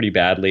ankle pretty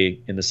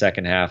badly in the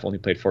second half, only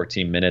played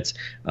 14 minutes.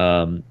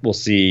 We'll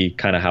see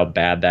kind of how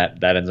bad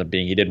that ends up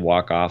being. He did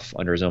walk off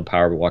under his own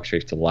power, but walked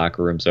straight to the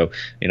locker room. So,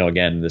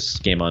 again, this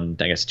game on,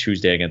 I guess,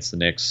 Tuesday against the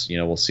Knicks,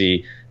 we'll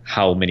see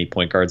how many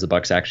point guards the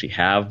Bucks actually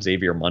have.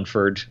 Xavier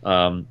Munford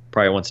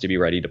probably wants to be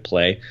ready to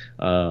play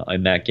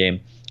in that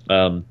game.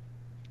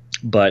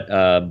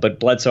 But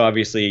Bledsoe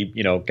obviously,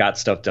 got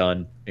stuff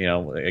done.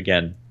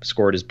 Again,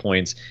 scored his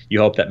points. You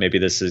hope that maybe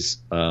this is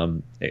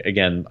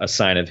again a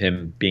sign of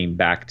him being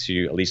back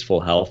to at least full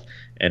health.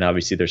 And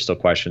obviously, there's still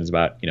questions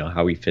about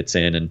how he fits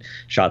in and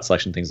shot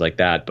selection, things like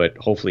that. But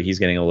hopefully, he's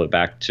getting a little bit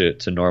back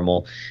to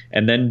normal.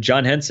 And then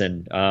John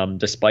Henson,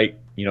 despite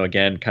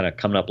again kind of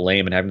coming up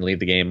lame and having to leave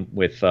the game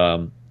with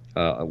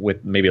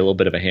maybe a little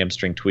bit of a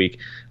hamstring tweak,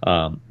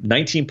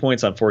 19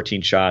 points on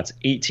 14 shots,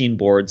 18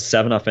 boards,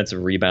 7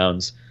 offensive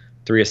rebounds,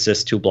 3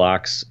 assists, 2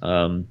 blocks.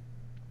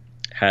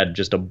 Had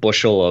just a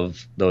bushel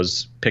of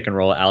those pick and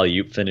roll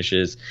alley-oop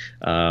finishes.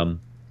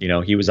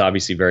 He was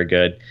obviously very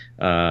good.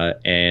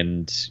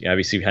 And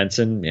obviously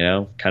Henson,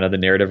 kind of the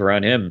narrative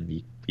around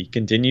him, he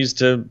continues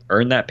to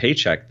earn that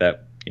paycheck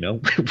that,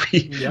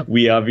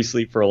 we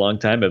obviously for a long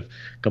time have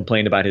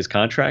complained about his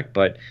contract,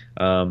 but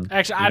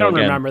actually, I don't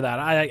remember that.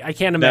 I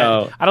can't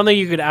imagine. No, I don't think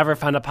you could ever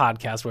find a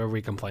podcast where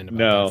we complained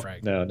about that,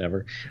 Frank. No,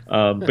 never.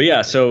 But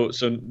yeah, so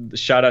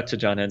shout out to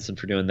John Henson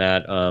for doing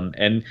that.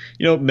 And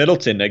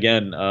Middleton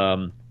again.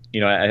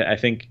 I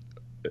think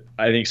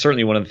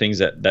certainly one of the things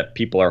that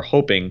people are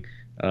hoping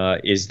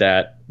is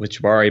that with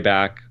Jabari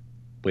back,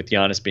 with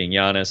Giannis being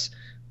Giannis,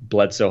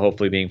 Bledsoe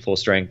hopefully being full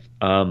strength,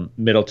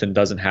 Middleton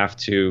doesn't have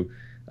to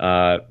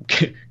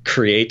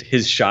create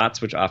his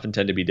shots, which often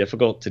tend to be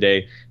difficult.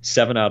 Today,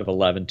 7 out of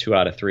 11, 2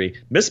 out of 3.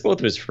 Missed both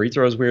of his free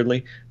throws,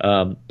 weirdly,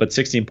 but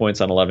 16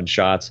 points on 11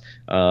 shots.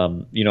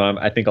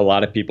 I think a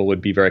lot of people would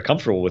be very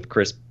comfortable with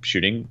Chris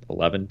shooting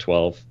 11,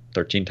 12,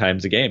 13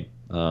 times a game.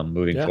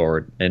 moving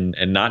forward, and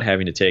not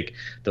having to take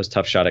those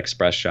tough shot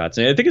express shots.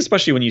 And I think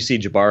especially when you see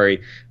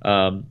Jabari,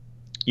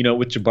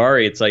 with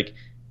Jabari, it's like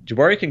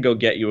Jabari can go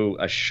get you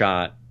a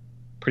shot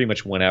pretty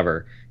much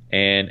whenever.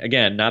 And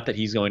again, not that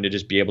he's going to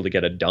just be able to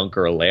get a dunk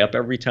or a layup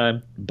every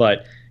time,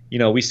 but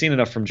we've seen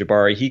enough from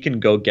Jabari. He can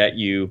go get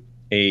you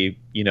a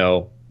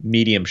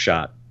medium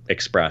shot,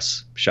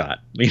 express shot.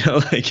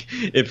 Like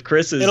if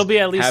Chris is, it'll be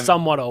at least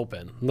somewhat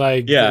open.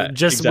 Like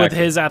just exactly. With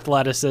his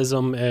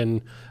athleticism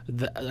and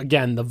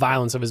the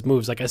violence of his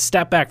moves, like a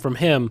step back from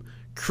him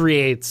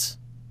creates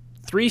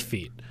 3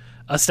 feet.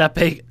 A step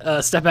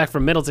back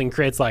from Middleton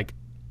creates like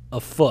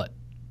a foot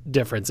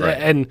difference. Right.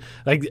 And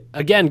like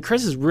again,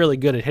 Chris is really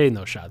good at hitting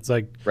those shots.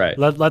 Like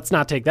let's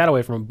not take that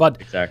away from him. But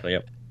exactly,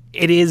 yep.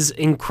 It is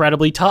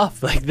incredibly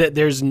tough. Like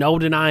there's no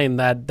denying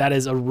that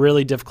is a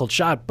really difficult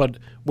shot. But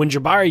when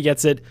Jabari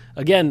gets it,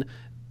 again,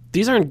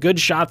 these aren't good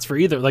shots for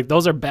either. Like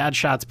those are bad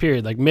shots,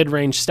 period. Like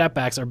mid-range step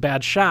backs are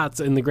bad shots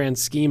in the grand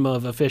scheme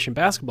of efficient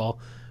basketball.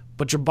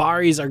 But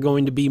Jabari's are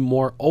going to be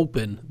more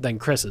open than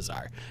Chris's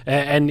are.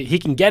 And he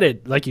can get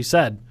it, like you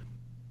said,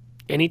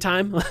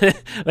 anytime.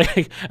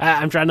 Like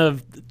I'm trying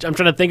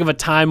to think of a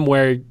time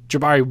where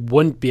Jabari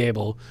wouldn't be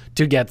able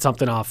to get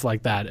something off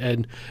like that,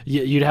 and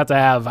you'd have to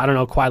have, I don't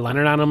know, Kawhi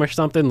Leonard on him or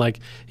something. Like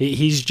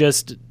he's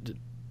just,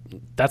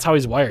 that's how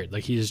he's wired.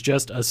 Like he's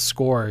just a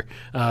scorer,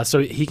 so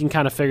he can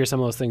kind of figure some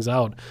of those things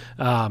out.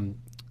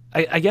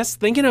 I guess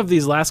thinking of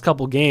these last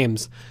couple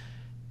games,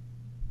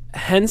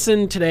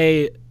 Henson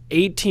today,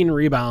 18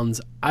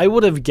 rebounds. I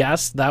would have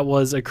guessed that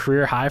was a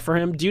career high for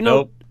him. Do you know?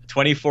 Nope.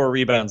 24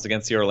 rebounds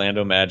against the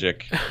Orlando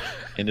Magic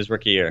in his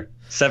rookie year.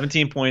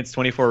 17 points,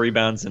 24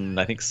 rebounds, and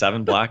I think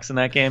 7 blocks in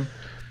that game.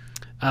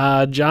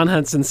 John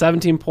Henson,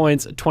 17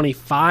 points,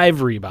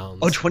 25 rebounds.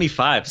 Oh,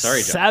 25.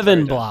 Sorry, John.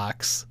 7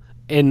 blocks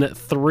and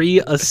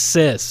 3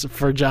 assists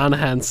for John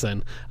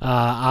Henson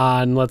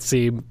on, let's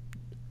see,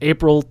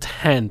 April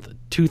 10th,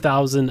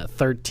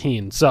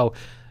 2013. So,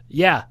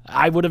 yeah,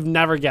 I would have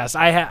never guessed.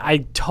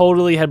 I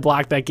totally had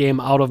blocked that game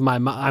out of my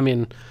mind. I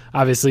mean,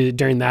 obviously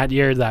during that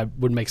year that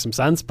would make some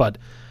sense, but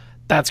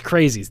that's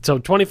crazy. So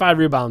 25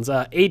 rebounds,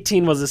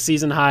 18 was a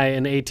season high,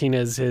 and 18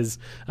 is his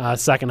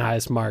second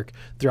highest mark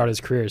throughout his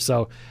career.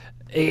 So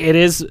it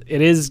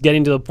is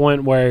getting to the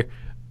point where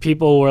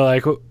people were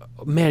like,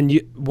 man,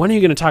 when are you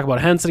going to talk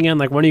about Henson again?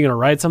 Like, when are you going to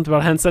write something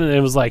about Henson? And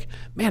it was like,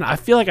 man, I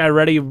feel like I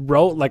already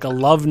wrote like a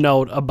love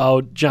note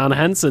about John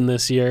Henson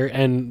this year,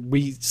 and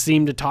we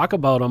seem to talk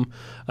about him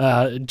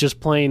just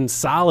playing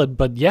solid.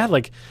 But yeah,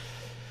 like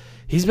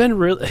he's been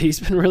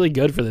really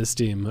good for this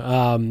team.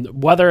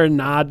 Whether or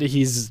not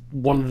he's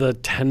one of the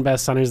 10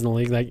 best centers in the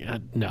league, like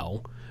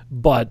no,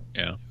 but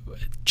yeah.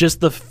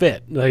 Just the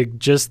fit, like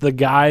just the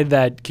guy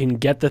that can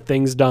get the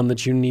things done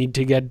that you need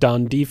to get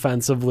done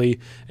defensively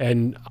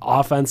and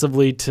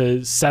offensively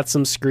to set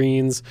some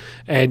screens.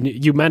 And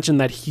you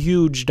mentioned that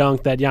huge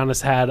dunk that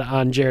Giannis had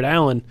on Jared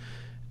Allen.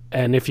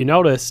 And if you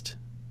noticed,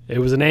 it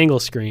was an angle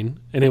screen,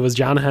 and it was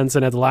John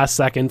Henson at the last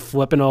second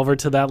flipping over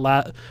to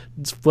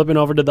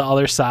the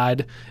other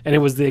side. And it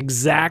was the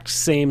exact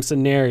same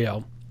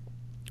scenario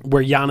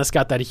where Giannis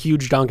got that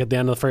huge dunk at the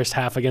end of the first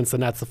half against the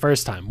Nets the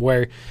first time,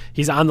 where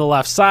he's on the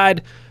left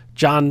side,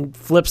 John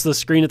flips the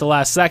screen at the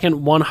last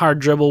second, one hard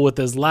dribble with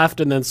his left,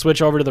 and then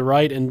switch over to the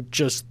right and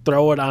just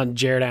throw it on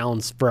Jared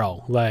Allen's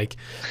throw. Like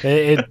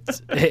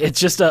it's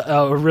just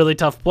a really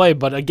tough play.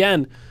 But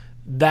again,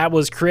 that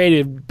was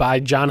created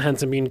by John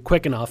Henson being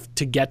quick enough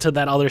to get to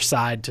that other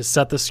side, to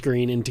set the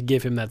screen, and to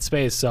give him that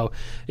space. So,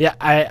 yeah,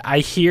 I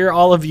hear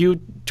all of you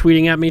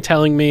tweeting at me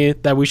telling me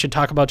that we should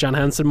talk about John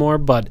Henson more,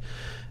 but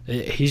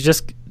he's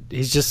just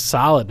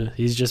solid.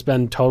 He's just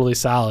been totally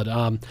solid.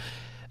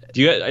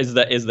 Is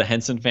the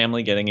Henson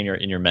family getting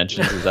in your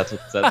mentions? Is that's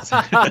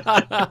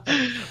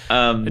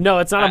no,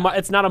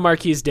 it's not a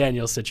Marquise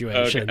Daniels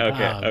situation.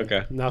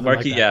 Okay.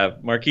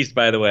 Marquise.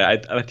 By the way,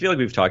 I feel like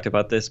we've talked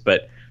about this,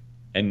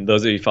 and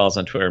those of you who follow us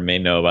on Twitter may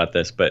know about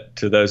this, but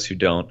to those who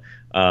don't,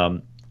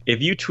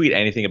 if you tweet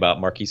anything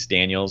about Marquise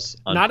Daniels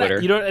on Twitter,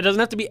 it doesn't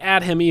have to be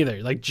at him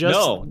either. Like just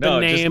the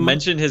name. Just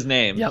mention his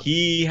name. Yep.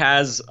 He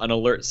has an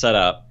alert set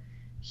up.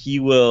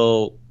 He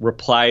will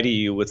reply to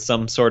you with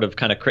some sort of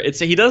kind of.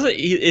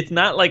 It's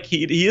not like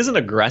he isn't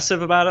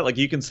aggressive about it. Like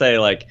you can say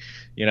like,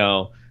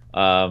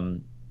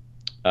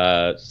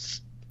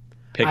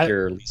 pick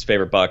your least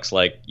favorite Bucks.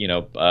 Like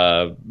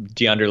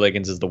DeAndre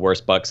Liggins is the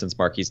worst Buck since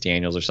Marquise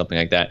Daniels or something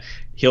like that.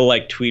 He'll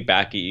like tweet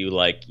back at you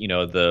like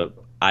the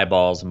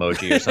eyeballs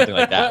emoji or something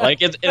like that. Like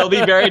it'll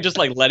be very just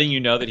like letting you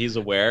know that he's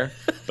aware,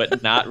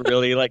 but not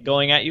really like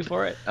going at you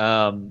for it.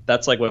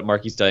 That's like what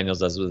Marquise Daniels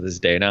does with his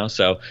day now.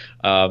 So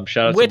shout out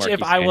to Marquise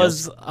if I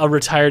was a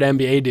retired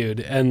NBA dude,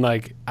 and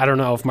like I don't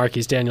know if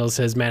Marquise Daniels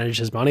has managed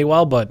his money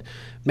well, but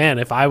man,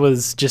 if I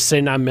was just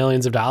sitting on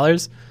millions of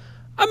dollars,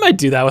 I might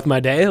do that with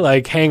my day.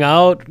 Like hang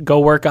out, go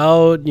work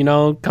out,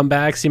 come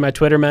back, see my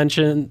Twitter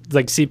mention,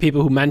 like see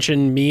people who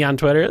mention me on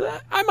Twitter.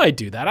 I might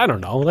do that. I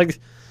don't know. Like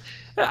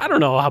I don't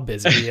know how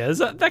busy he is.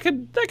 That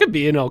could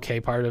be an okay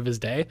part of his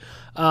day.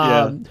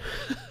 Yeah.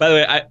 By the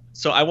way,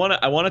 I want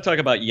to talk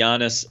about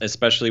Giannis,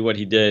 especially what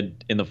he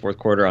did in the fourth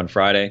quarter on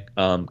Friday,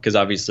 because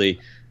obviously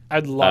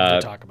I'd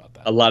love to talk about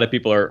that. A lot of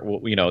people are,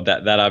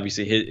 that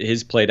obviously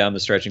his play down the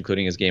stretch,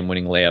 including his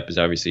game-winning layup, is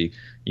obviously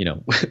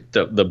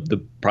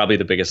the probably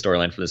the biggest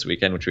storyline for this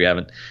weekend, which we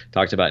haven't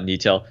talked about in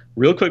detail.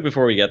 Real quick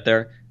before we get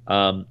there,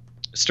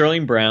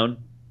 Sterling Brown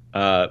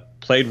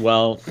played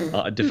well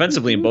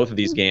defensively in both of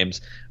these games.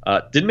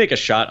 Didn't make a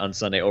shot on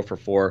Sunday, 0 for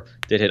 4.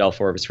 Did hit all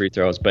 4 of his free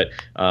throws, but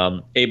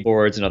 8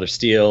 boards, another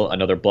steal,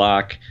 another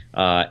block.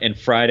 And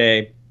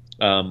Friday,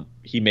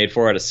 he made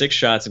 4 out of 6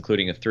 shots,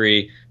 including a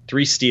 3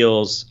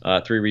 steals,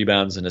 3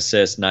 rebounds, and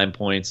assists, 9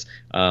 points,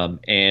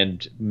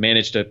 and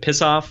managed to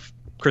piss off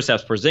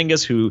Kristaps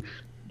Porzingis, who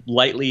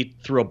lightly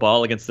threw a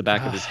ball against the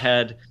back of his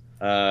head.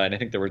 And I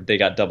think they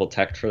got double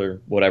teched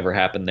for whatever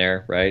happened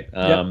there, right?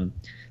 Yep.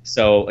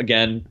 So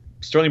again,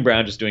 Sterling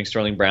Brown just doing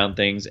Sterling Brown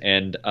things.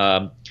 And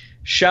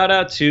shout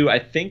out to, I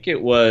think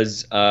it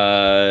was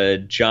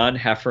John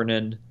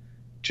Heffernan.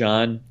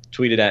 John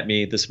tweeted at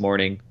me this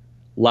morning,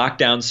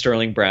 "Lockdown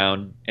Sterling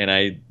Brown." And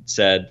I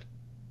said,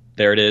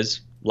 there it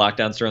is.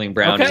 Lockdown Sterling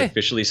Brown is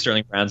officially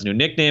Sterling Brown's new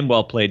nickname.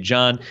 Well played,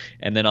 John.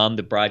 And then on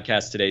the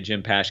broadcast today,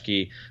 Jim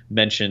Paschke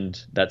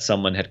mentioned that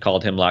someone had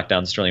called him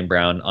Lockdown Sterling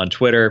Brown on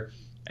Twitter.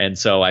 And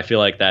so I feel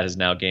like that has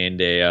now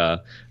gained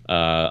a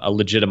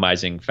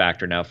legitimizing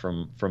factor now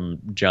from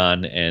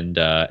John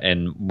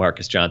and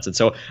Marcus Johnson.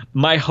 So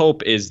my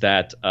hope is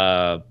that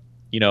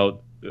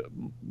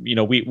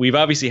we've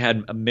obviously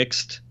had a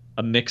mixed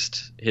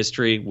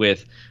history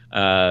with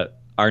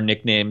our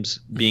nicknames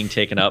being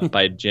taken up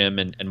by Jim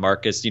and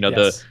Marcus.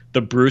 Yes.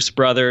 The Bruce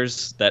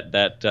brothers that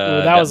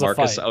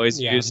Marcus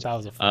always used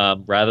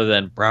rather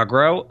than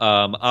Bragro.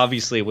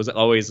 Obviously, was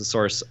always a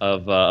source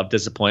of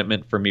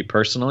disappointment for me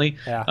personally.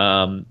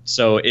 Yeah.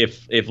 So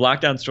if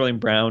Lockdown Sterling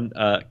Brown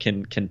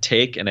can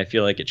take, and I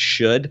feel like it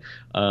should,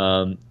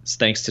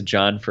 thanks to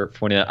John for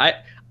pointing out.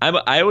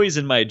 I always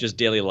in my just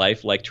daily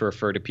life like to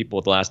refer to people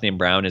with the last name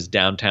Brown as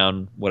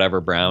downtown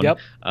whatever Brown. Yep.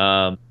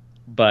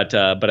 But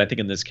I think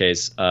in this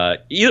case,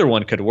 either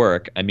one could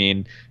work. I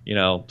mean,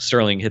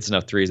 Sterling hits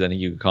enough threes. I think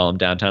you could call him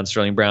Downtown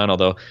Sterling Brown,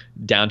 although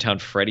Downtown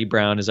Freddie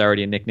Brown is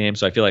already a nickname.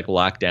 So I feel like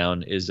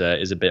Lockdown is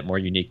a bit more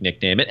unique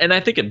nickname. And I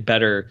think it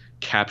better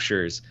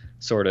captures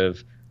sort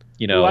of,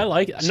 I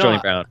like Sterling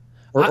Brown.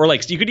 Or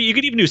like you could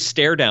even do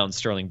Stare Down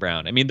Sterling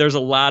Brown. I mean, there's a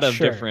lot of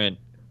different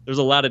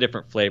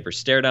flavors.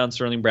 Stare Down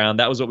Sterling Brown.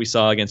 That was what we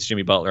saw against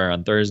Jimmy Butler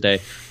on Thursday.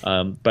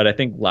 But I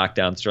think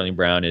Lockdown Sterling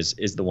Brown is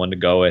the one to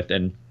go with.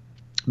 And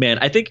man,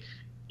 I think,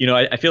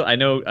 I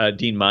know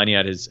Dean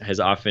Maniat has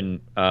often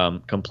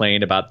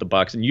complained about the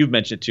Bucks, and you've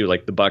mentioned too,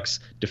 like the Bucks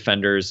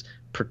defenders'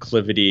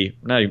 proclivity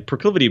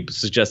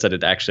suggests that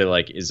it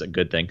actually is a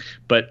good thing,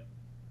 but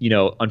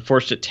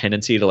unfortunate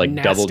tendency to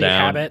nasty double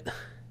down habit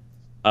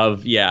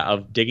of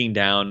digging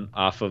down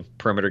off of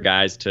perimeter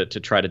guys to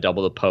try to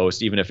double the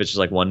post, even if it's just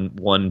like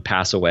one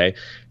pass away.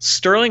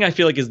 Sterling, I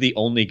feel like, is the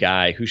only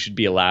guy who should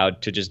be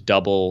allowed to just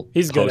double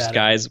post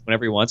guys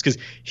whenever he wants, because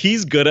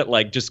he's good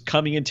at just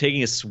coming in,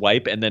 taking a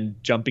swipe, and then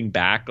jumping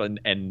back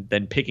and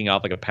then picking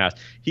off like a pass.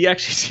 He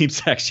actually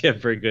seems to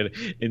have very good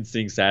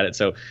instincts at it.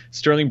 So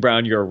Sterling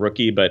Brown, you're a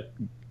rookie, but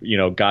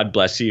God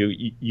bless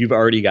you. You've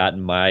already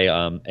gotten my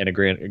and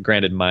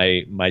granted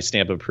my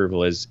stamp of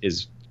approval is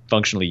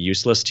functionally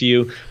useless to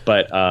you,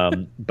 but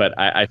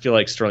I feel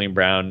like Sterling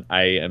Brown,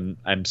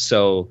 I'm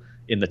so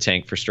in the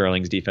tank for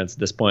Sterling's defense at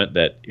this point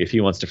that if he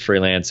wants to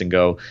freelance and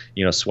go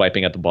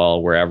swiping at the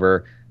ball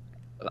wherever,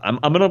 I'm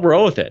gonna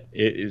roll with it.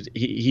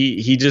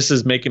 He just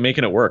is making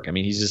it work. I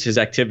mean, he's just, his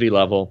activity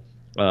level,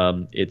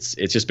 it's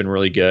just been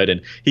really good,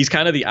 and he's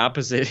kind of the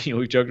opposite.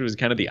 We joked it was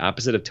kind of the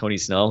opposite of Tony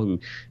Snell, who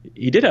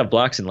he did have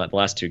blocks in the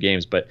last 2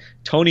 games, but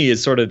Tony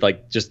is sort of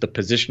like just the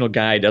positional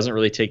guy, doesn't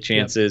really take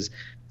chances. Yep.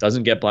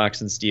 Doesn't get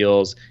blocks and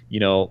steals,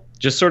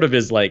 just sort of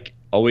is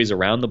always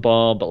around the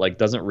ball, but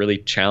doesn't really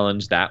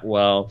challenge that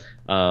well,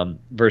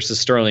 versus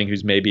Sterling,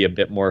 who's maybe a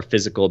bit more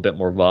physical, a bit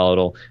more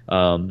volatile.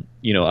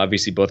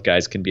 Obviously both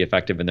guys can be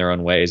effective in their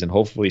own ways, and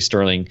hopefully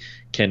Sterling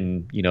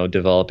can,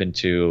 develop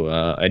into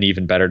an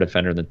even better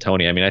defender than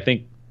Tony. I mean, I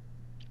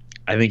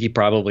think he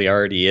probably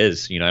already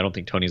is. I don't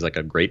think Tony's a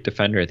great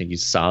defender. I think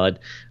he's solid,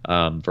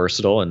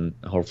 versatile, and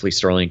hopefully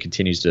Sterling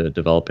continues to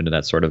develop into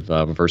that sort of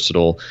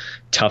versatile,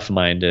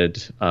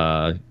 tough-minded,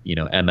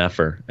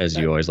 MFer, as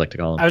you always like to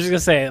call him. I was just gonna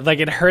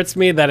say, it hurts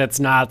me that it's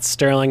not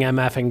Sterling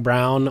MFing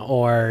Brown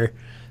or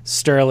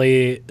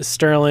Sterling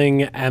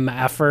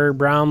MFer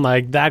Brown.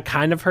 That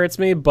kind of hurts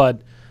me,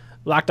 but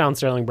Lockdown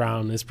Sterling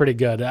Brown is pretty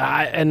good.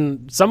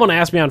 And someone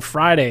asked me on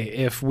Friday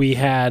if we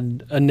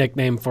had a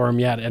nickname for him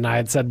yet, and I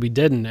had said we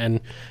didn't.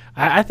 And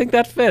I think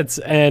that fits.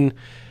 And,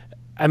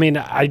 I mean,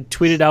 I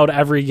tweeted out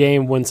every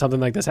game when something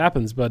like this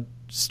happens, but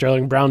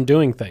Sterling Brown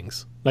doing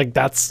things.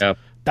 That's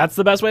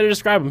the best way to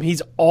describe him.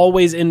 He's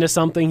always into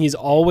something. He's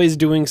always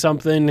doing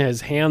something. His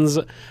hands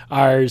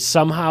are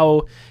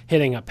somehow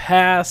hitting a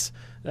pass,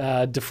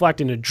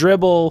 deflecting a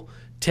dribble,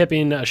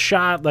 tipping a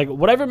shot, like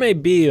whatever it may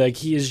be, like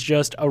he is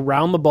just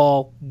around the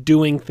ball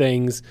doing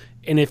things.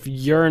 And if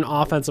you're an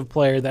offensive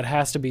player, that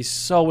has to be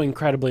so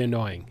incredibly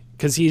annoying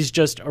because he's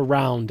just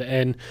around.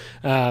 And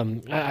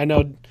I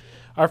know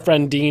our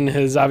friend Dean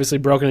has obviously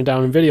broken it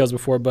down in videos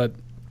before, but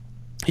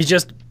he's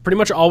just pretty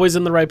much always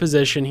in the right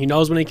position. He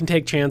knows when he can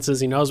take chances.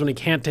 He knows when he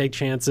can't take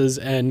chances,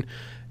 and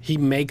he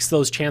makes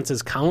those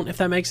chances count, if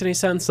that makes any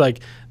sense.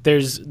 Like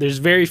there's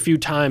very few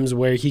times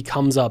where he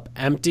comes up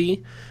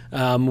empty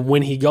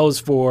when he goes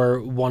for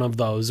one of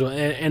those.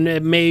 And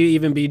it may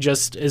even be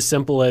just as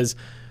simple as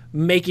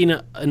making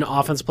an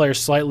offense player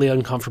slightly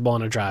uncomfortable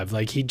on a drive.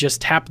 Like he just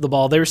tapped the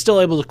ball. They were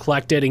still able to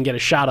collect it and get a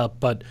shot up,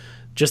 but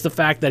just the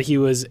fact that he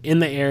was in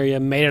the area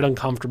made it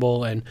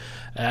uncomfortable. And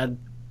I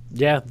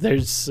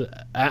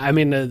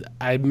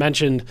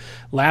mentioned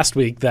last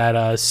week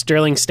that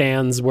Sterling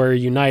stans were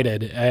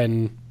united,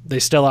 and they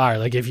still are.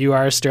 Like if you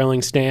are a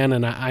Sterling stan,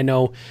 and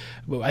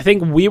I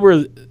think we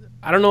were,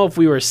 I don't know if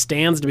we were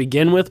stans to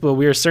begin with, but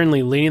we were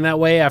certainly leaning that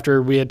way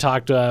after we had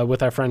talked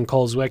with our friend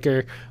Cole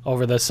Zwicker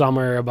over the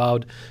summer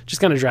about just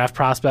kind of draft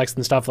prospects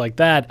and stuff like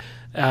that.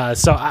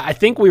 So I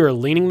think we were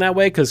leaning that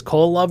way because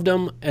Cole loved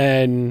him.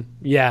 And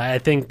yeah, I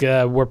think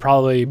we're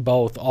probably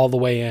both all the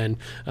way in,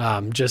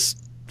 just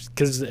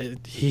because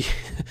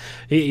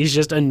he's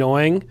just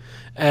annoying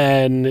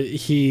and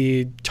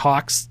he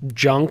talks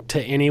junk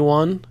to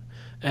anyone.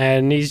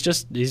 And he's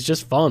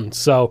just fun.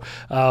 So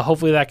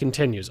hopefully that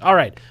continues. All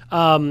right.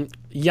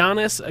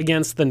 Giannis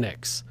against the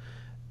Knicks.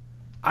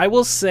 I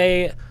will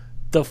say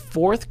the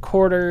fourth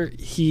quarter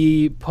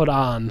he put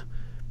on,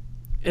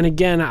 and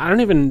again, I don't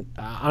even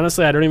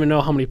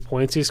know how many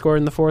points he scored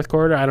in the fourth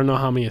quarter. I don't know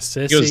how many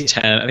assists. He was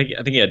 10. I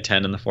think he had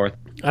 10 in the fourth.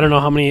 I don't know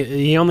how many.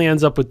 He only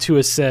ends up with 2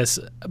 assists,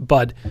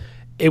 but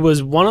it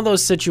was one of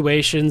those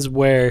situations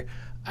where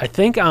I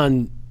think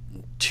on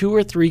 2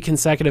 or 3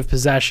 consecutive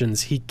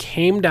possessions, he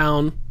came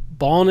down,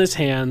 ball in his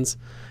hands,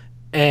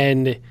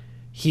 and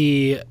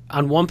he,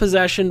 on one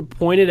possession,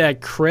 pointed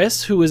at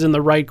Chris, who was in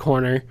the right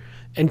corner,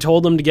 and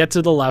told him to get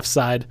to the left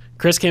side.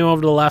 Chris came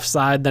over to the left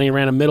side, then he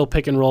ran a middle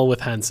pick and roll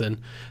with Henson.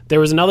 There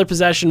was another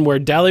possession where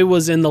Delly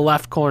was in the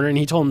left corner, and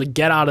he told him to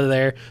get out of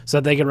there so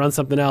that they could run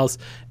something else.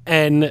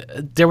 And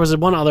there was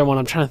one other one,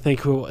 I'm trying to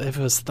think if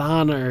it was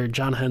Thon or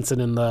John Henson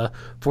in the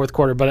fourth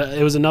quarter, but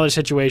it was another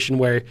situation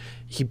where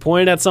he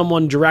pointed at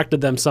someone,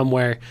 directed them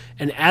somewhere,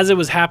 and as it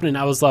was happening,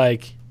 I was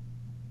like,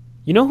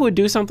 you know who would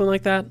do something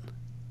like that?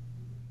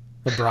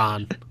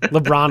 LeBron.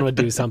 LeBron would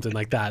do something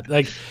like that.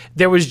 Like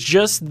there was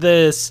just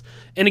this,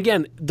 and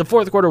again, the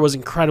fourth quarter was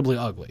incredibly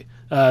ugly.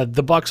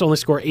 The Bucks only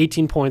score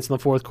 18 points in the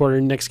fourth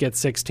quarter. Knicks get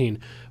 16.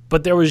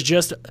 But there was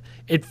just,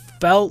 it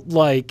felt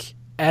like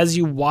as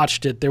you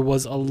watched it, there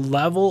was a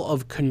level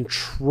of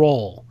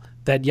control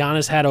that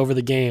Giannis had over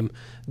the game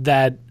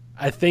that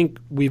I think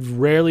we've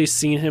rarely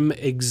seen him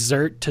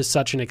exert to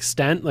such an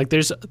extent. Like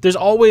there's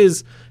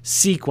always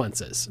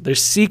sequences.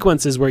 There's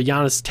sequences where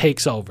Giannis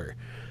takes over.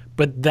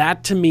 But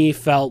that to me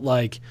felt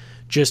like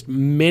just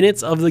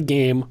minutes of the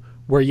game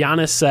where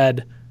Giannis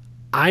said,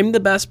 I'm the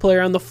best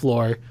player on the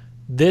floor.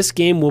 This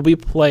game will be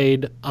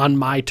played on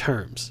my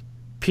terms,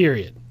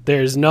 period.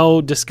 There's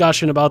no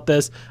discussion about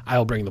this. I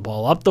will bring the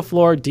ball up the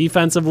floor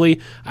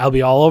defensively. I'll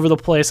be all over the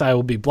place. I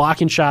will be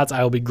blocking shots.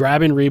 I will be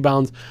grabbing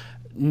rebounds.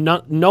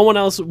 No one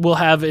else will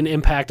have an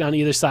impact on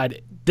either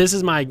side. This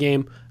is my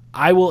game.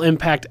 I will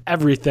impact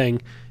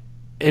everything,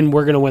 and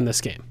we're going to win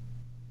this game.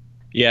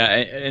 Yeah,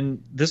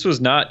 and this was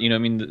not,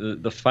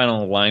 the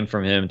final line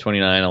from him,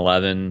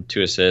 29-11,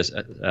 2 assists,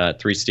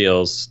 3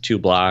 steals, 2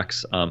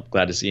 blocks.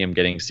 Glad to see him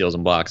getting steals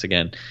and blocks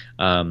again.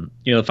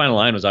 The final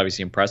line was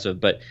obviously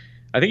impressive, but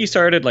I think he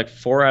started like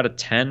 4 out of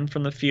 10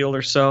 from the field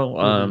or so.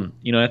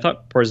 I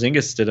thought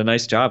Porzingis did a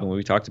nice job, and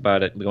we talked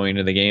about it going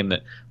into the game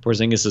that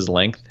Porzingis'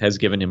 length has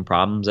given him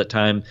problems at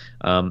time.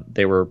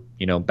 They were,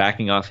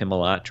 backing off him a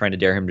lot, trying to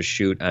dare him to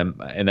shoot.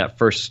 In that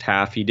first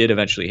half, he did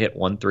eventually hit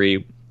 1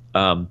 3.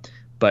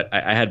 But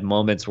I had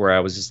moments where I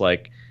was just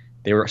like,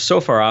 they were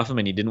so far off him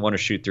and he didn't want to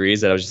shoot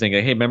threes that I was just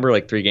thinking, hey, remember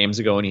like 3 games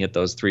ago when he hit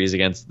those threes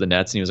against the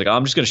Nets and he was like, oh,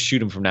 I'm just going to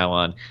shoot him from now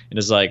on. And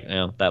it's like,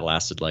 that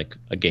lasted like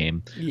a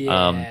game.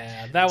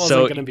 Yeah, that wasn't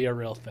going to be a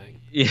real thing.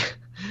 Yeah.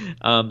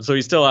 So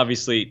he's still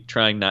obviously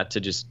trying not to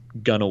just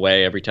gun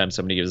away every time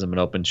somebody gives him an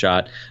open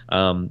shot.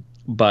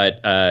 But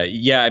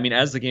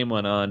as the game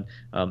went on,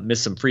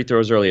 missed some free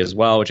throws early as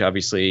well, which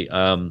obviously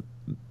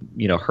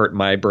hurt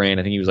my brain.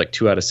 I think he was like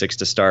 2 out of 6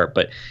 to start,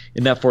 but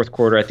in that fourth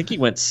quarter, I think he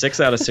went 6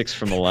 out of 6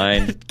 from the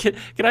line. Can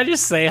I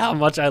just say how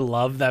much I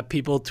love that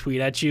people tweet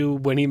at you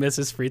when he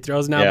misses free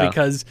throws now,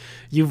 because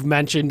you've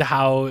mentioned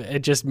how it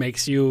just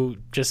makes you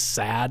just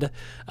sad.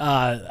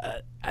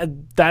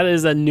 That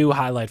is a new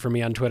highlight for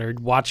me on Twitter,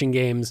 watching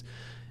games.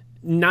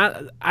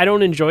 I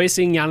don't enjoy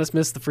seeing Giannis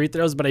miss the free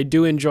throws, but I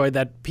do enjoy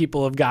that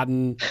people have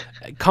gotten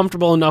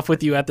comfortable enough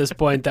with you at this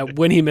point that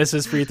when he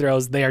misses free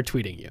throws, they are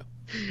tweeting you.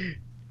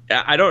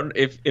 I don't.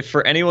 If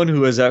for anyone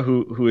who has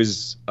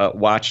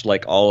watched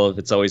like all of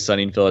It's Always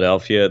Sunny in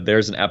Philadelphia,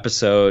 there's an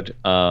episode,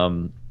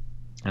 and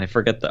I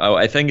forget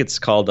I think it's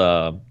called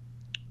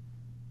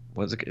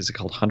is it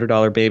called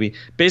 $100 Baby?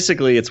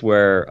 Basically, it's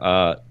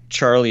where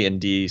Charlie and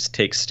Dee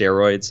take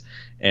steroids.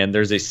 And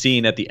there's a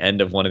scene at the end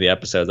of one of the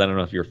episodes. I don't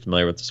know if you're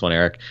familiar with this one,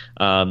 Eric,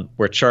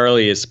 where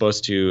Charlie is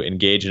supposed to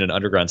engage in an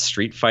underground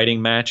street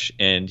fighting match,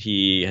 and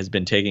he has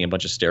been taking a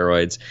bunch of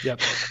steroids.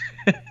 Yep.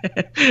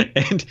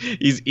 And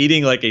he's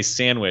eating like a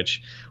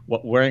sandwich,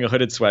 wearing a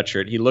hooded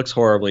sweatshirt. He looks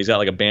horrible. He's got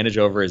like a bandage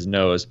over his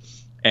nose,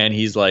 and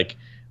he's like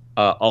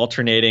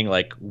alternating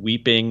like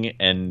weeping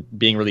and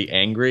being really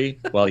angry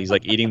while he's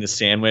like eating the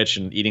sandwich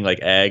and eating like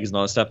eggs and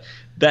all this stuff.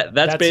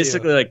 That's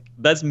basically you. Like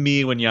that's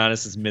me when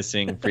Giannis is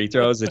missing free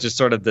throws. It's just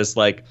sort of this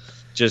like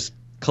just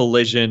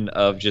collision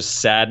of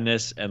just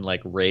sadness and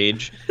like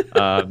rage.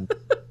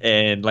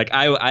 And like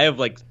I have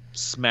like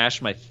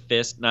smashed my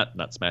fist,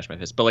 not smash my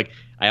fist, but like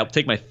I'll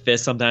take my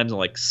fist sometimes and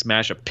like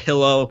smash a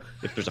pillow.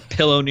 If there's a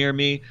pillow near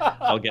me,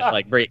 I'll get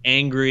like very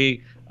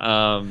angry.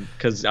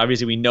 Because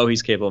obviously we know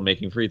he's capable of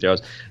making free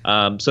throws.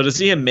 So to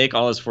see him make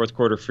all his fourth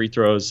quarter free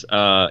throws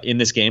in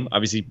this game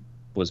obviously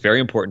was very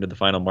important to the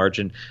final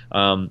margin.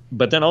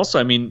 But then also,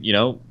 I mean, you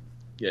know,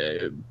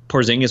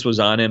 Porzingis was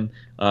on him.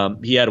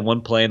 He had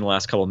one play in the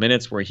last couple of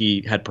minutes where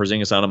he had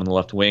Porzingis on him on the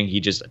left wing. He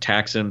just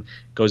attacks him,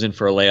 goes in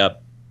for a layup.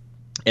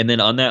 And then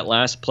on that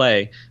last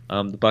play,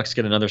 the Bucks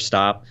get another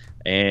stop,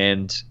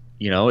 and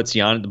you know, it's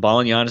the ball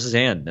in Giannis's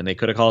hand, and they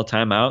could have called a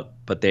timeout,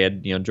 but they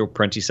had, you know, Joe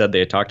Prenti said they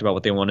had talked about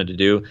what they wanted to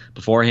do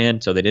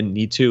beforehand, so they didn't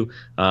need to,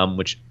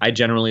 which I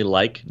generally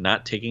like,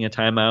 not taking a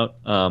timeout.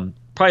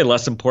 Probably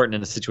less important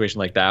in a situation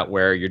like that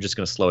where you're just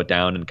going to slow it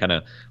down and kind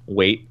of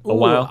wait a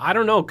while. I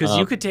don't know, because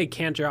you could take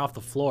Kanter off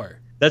the floor.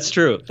 That's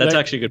true. That's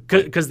actually a good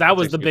point. Because that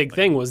was the big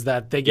thing, was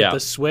that they get the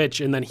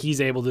switch, and then he's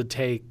able to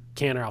take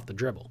Kanter off the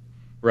dribble.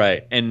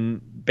 Right,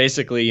 and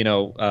basically, you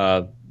know,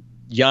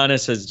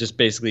 Giannis has just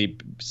basically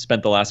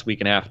spent the last week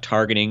and a half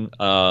targeting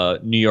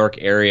New York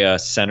area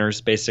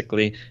centers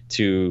basically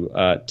to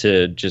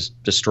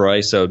just destroy.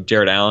 So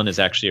Jared Allen is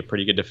actually a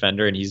pretty good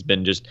defender, and he's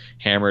been just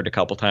hammered a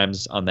couple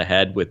times on the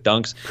head with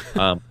dunks.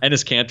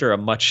 Enes Kanter, a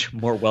much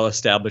more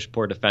well-established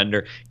poor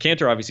defender.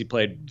 Kanter obviously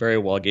played very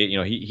well. You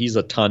know, he's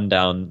a ton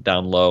down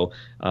low,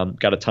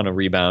 got a ton of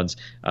rebounds.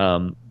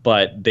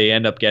 But they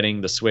end up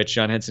getting the switch.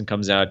 John Henson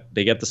comes out.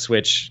 They get the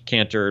switch,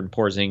 Kanter and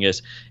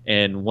Porzingis.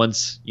 And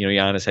once, you know,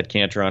 Giannis had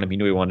Kanter on him, he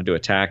knew he wanted to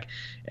attack.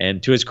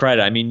 And to his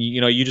credit, I mean, you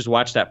know, you just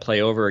watch that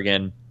play over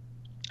again.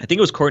 I think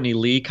it was Courtney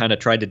Lee kind of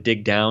tried to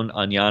dig down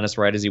on Giannis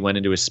right as he went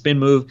into his spin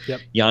move. Yep.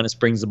 Giannis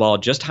brings the ball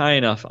just high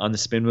enough on the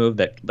spin move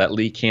that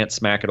Lee can't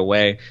smack it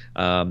away.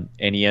 And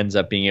he ends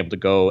up being able to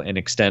go and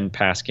extend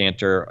past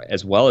Kanter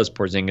as well as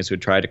Porzingis, who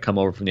tried to come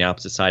over from the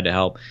opposite side to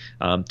help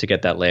to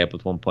get that layup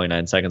with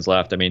 1.9 seconds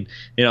left. I mean,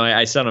 you know,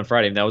 I said on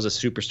Friday, that was a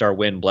superstar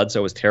win.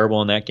 Bledsoe was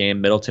terrible in that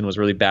game. Middleton was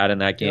really bad in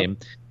that game.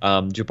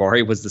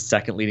 Jabari was the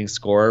second leading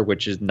scorer,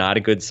 which is not a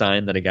good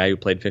sign that a guy who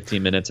played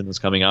 15 minutes and was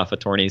coming off a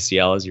torn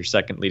ACL is your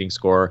second leading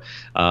scorer.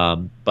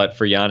 But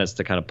for Giannis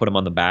to kind of put him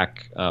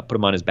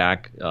on his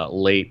back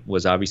late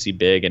was obviously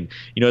big. And,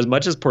 you know, as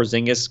much as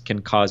Porzingis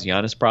can cause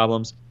Giannis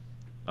problems,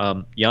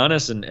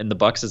 Giannis and the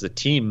Bucks as a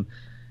team,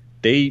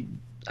 they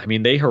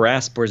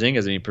harassed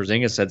Porzingis. I mean,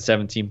 Porzingis had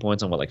 17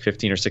 points on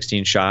 15 or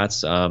 16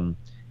 shots.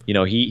 You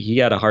know, he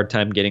had a hard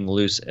time getting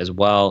loose as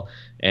well.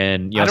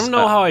 And I don't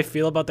know how I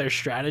feel about their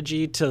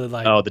strategy to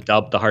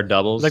the hard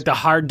doubles. Like the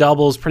hard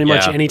doubles, pretty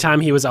much anytime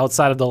he was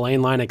outside of the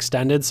lane line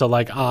extended. So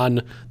like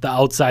on the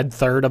outside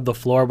third of the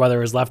floor, whether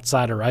it was left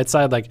side or right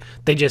side, like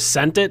they just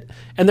sent it.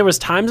 And there was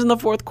times in the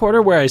fourth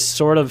quarter where I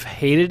sort of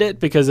hated it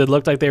because it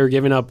looked like they were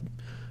giving up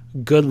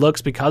good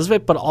looks because of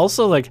it. But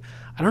also, like,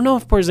 I don't know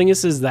if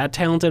Porzingis is that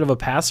talented of a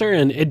passer,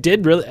 and it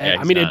did really.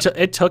 I mean,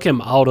 it took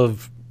him out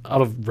of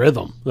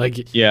rhythm. Like,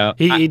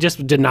 he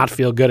just did not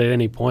feel good at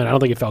any point. I don't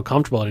think he felt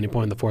comfortable at any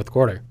point in the fourth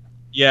quarter.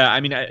 Yeah, I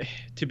mean,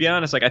 to be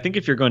honest, like I think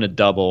if you're going to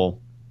double,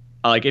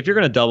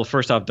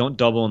 first off, don't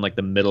double in like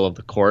the middle of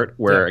the court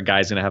where a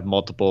guy's going to have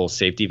multiple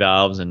safety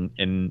valves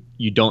and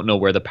you don't know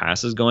where the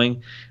pass is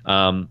going.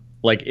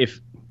 Like if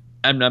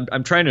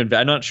I'm trying to,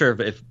 I'm not sure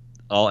if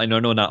all, I know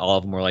not all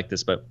of them were like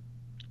this, but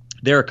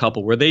there are a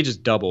couple where they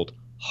just doubled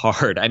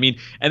hard. I mean,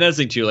 and that's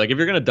the thing too. Like if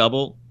you're going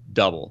to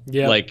double,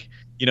 like.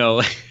 You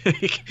know,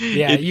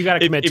 you got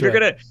to commit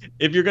to it.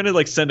 If you're gonna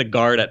like send a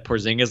guard at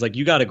Porzingis, like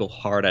you got to go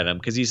hard at him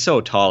because he's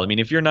so tall. I mean,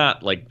 if you're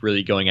not like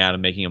really going at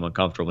him, making him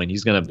uncomfortable, and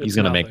he's gonna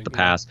make the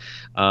pass.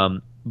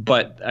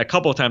 But a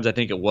couple of times, I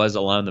think it was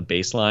along the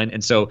baseline,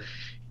 and so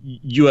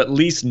you at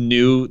least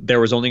knew there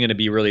was only going to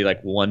be really like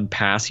one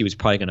pass he was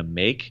probably going to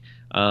make.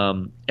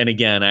 And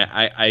again,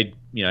 I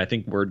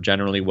think we're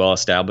generally well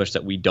established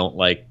that we don't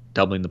like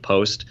doubling the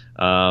post,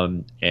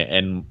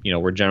 and you know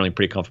we're generally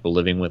pretty comfortable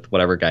living with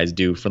whatever guys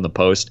do from the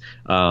post.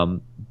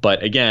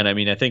 But again, I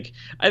mean, I think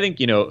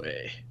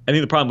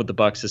the problem with the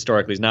Bucks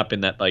historically has not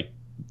been that like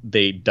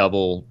they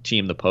double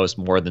team the post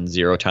more than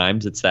 0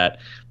 times. It's that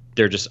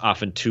they're just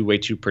often way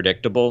too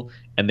predictable,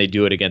 and they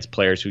do it against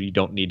players who you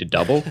don't need to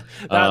double.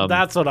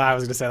 That's what I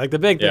was gonna say. Like the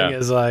big thing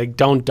is like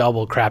don't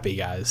double crappy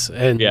guys,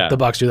 and the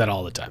Bucks do that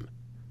all the time.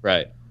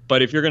 Right,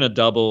 but if you're gonna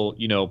double,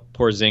 you know,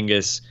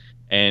 Porzingis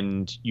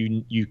and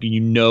you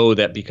know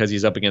that because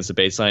he's up against the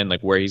baseline,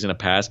 like where he's going to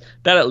pass,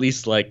 that at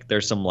least like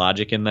there's some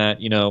logic in that,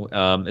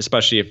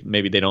 especially if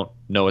maybe they don't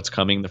know it's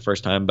coming the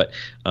first time. But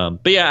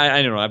yeah,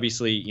 I don't know.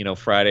 Obviously,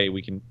 Friday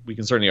we can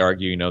certainly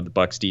argue, the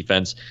Bucks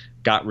defense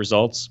got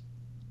results.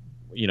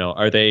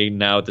 Are they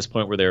now at this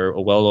point where they're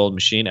a well-oiled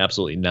machine?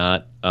 Absolutely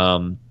not.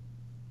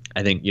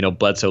 I think,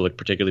 Bledsoe looked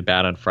particularly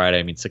bad on Friday.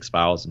 I mean, 6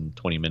 fouls in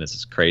 20 minutes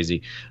is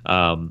crazy.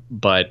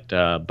 But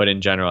in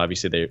general,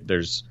 obviously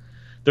there's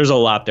a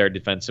lot there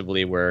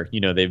defensively where,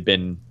 they've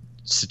been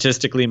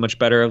statistically much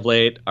better of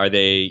late. Are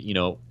they,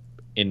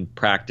 in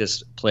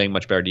practice playing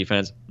much better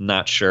defense?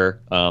 Not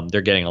sure.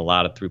 They're getting a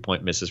lot of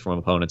 3-point misses from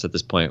opponents at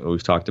this point, what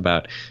we've talked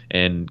about.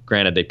 And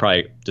granted, they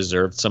probably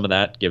deserved some of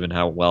that given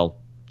how well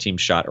team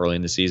shot early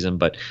in the season,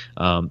 but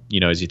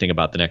as you think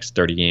about the next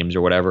 30 games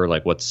or whatever,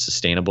 like what's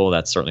sustainable,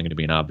 that's certainly going to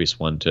be an obvious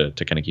one to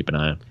kind of keep an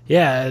eye on.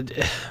 Yeah,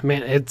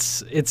 man,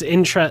 it's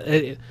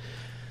interesting.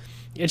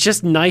 It's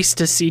just nice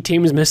to see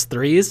teams miss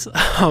threes,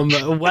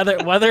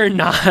 whether or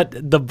not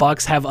the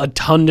Bucks have a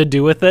ton to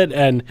do with it.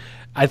 And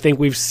I think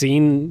we've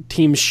seen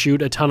teams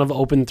shoot a ton of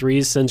open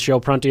threes since Joe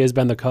Prunty has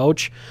been the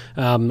coach.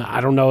 I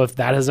don't know if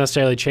that has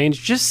necessarily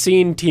changed. Just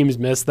seeing teams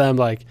miss them,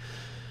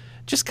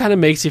 just kind of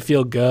makes you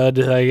feel good.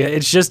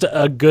 It's just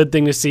a good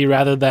thing to see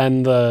rather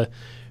than the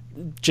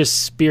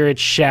just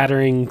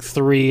spirit-shattering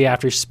three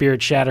after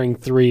spirit-shattering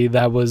three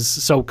that was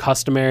so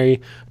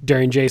customary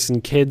during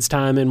Jason Kidd's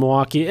time in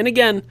Milwaukee. And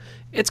again,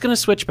 it's going to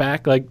switch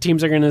back.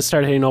 Teams are going to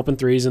start hitting open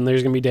threes, and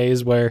there's going to be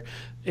days where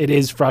it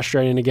is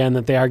frustrating again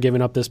that they are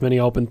giving up this many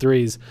open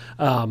threes.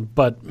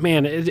 But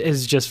man, it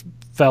has just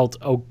felt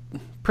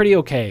pretty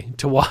okay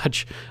to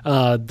watch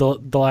the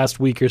last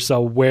week or so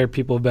where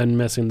people have been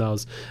missing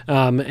those.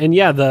 And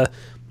yeah,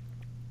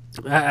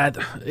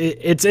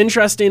 it's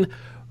interesting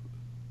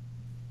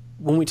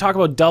when we talk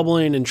about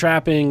doubling and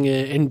trapping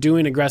and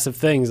doing aggressive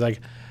things.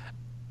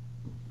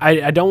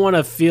 I don't want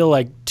to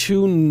feel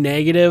too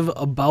negative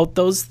about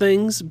those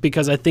things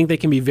because I think they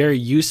can be very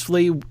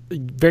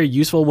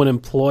useful when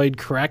employed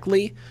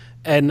correctly.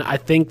 And I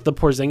think the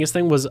Porzingis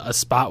thing was a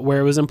spot where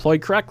it was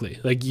employed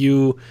correctly.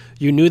 You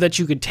knew that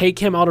you could take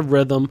him out of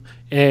rhythm,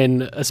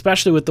 and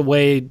especially with the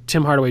way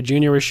Tim Hardaway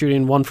Jr. was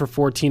shooting 1 for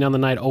 14 on the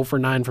night, 0 for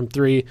 9 from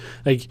 3.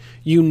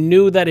 You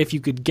knew that if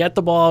you could get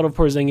the ball out of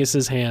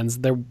Porzingis' hands,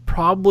 there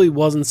probably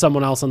wasn't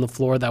someone else on the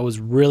floor that was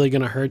really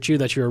going to hurt you,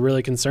 that you were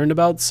really concerned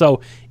about. So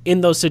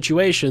in those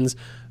situations,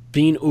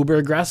 being uber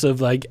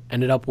aggressive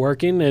ended up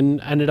working and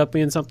ended up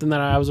being something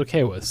that I was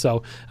okay with.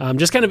 So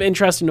just kind of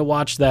interesting to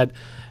watch that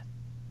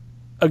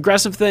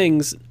aggressive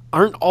things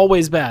aren't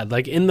always bad.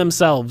 In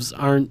themselves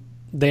aren't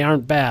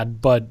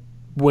bad, but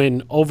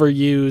when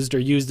overused or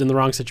used in the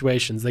wrong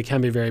situations, they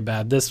can be very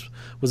bad. This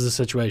was a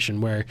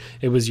situation where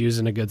it was used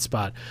in a good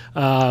spot.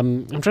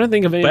 I'm trying to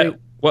think of anything.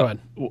 Go ahead.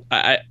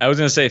 I was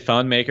going to say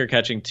Thon Maker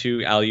catching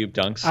 2 alley-oop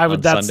dunks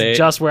on that's Sunday.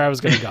 Just where I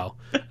was going to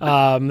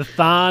go.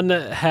 Thon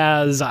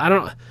has, I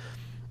don't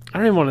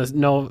even want to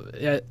know.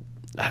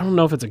 I don't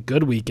know if it's a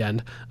good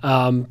weekend,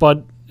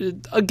 but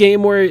a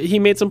game where he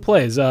made some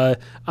plays.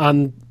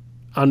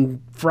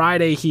 On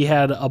Friday, he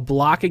had a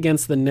block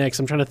against the Knicks.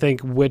 I'm trying to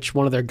think which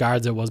one of their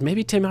guards it was.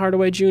 Maybe Tim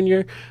Hardaway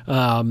Jr.,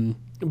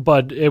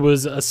 but it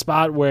was a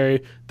spot where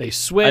they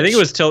switched. I think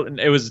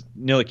it was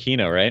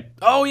Ntilikina, right?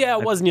 Oh, yeah,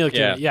 it was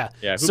Ntilikina.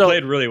 Yeah. Who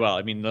played really well.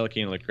 I mean,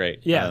 Ntilikina looked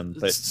great. Yeah.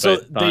 But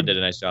Thon did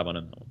a nice job on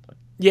him.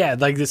 Yeah,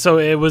 so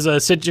it was a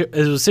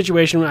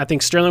situation where I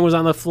think Sterling was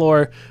on the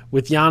floor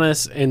with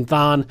Giannis and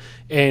Thon,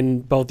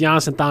 and both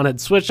Giannis and Thon had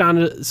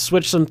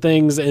switched some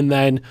things, and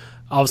then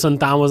all of a sudden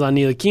Thon was on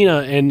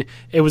Ntilikina, and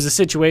it was a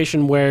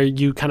situation where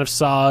you kind of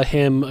saw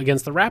him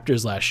against the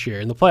Raptors last year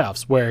in the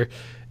playoffs, where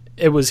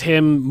it was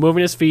him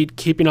moving his feet,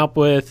 keeping up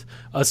with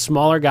a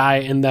smaller guy,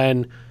 and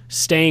then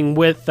staying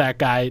with that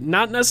guy,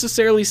 not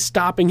necessarily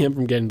stopping him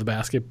from getting to the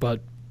basket,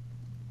 but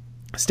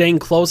staying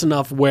close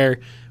enough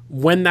where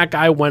when that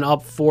guy went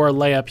up for a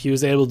layup, he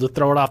was able to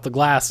throw it off the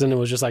glass, and it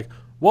was just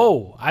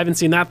whoa, I haven't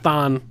seen that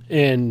Thon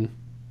in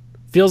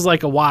feels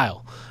like a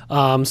while.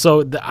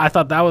 So I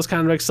thought that was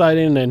kind of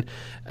exciting, and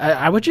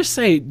I would just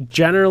say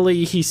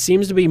generally he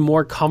seems to be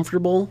more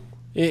comfortable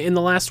in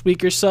the last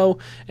week or so,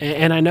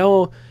 and I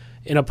know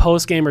in a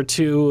post game or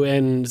two,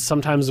 and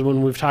sometimes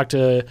when we've talked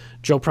to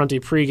Joe Prunty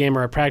pregame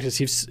or at practice,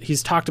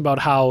 he's talked about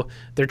how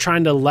they're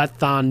trying to let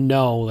Thon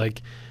know,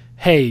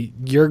 hey,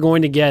 you're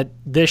going to get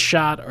this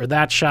shot or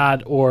that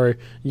shot, or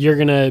you're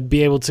going to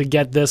be able to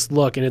get this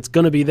look, and it's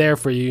going to be there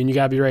for you, and you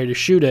got to be ready to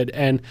shoot it.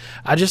 And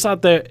I just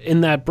thought that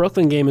in that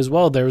Brooklyn game as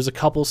well, there was a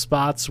couple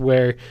spots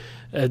where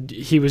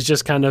he was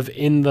just kind of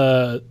in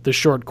the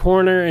short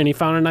corner, and he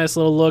found a nice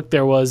little look.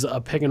 There was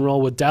a pick and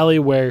roll with Delly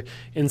where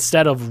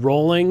instead of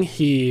rolling,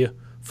 he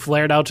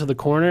flared out to the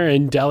corner,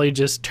 and Delly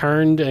just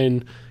turned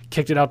and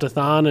kicked it out to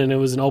Thon, and it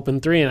was an open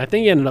three, and I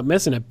think he ended up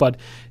missing it. But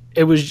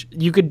it was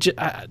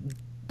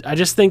I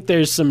just think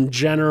there's some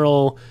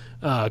general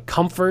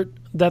comfort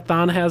that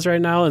Thon has right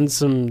now, and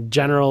some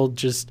general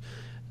just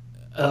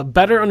a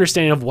better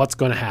understanding of what's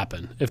going to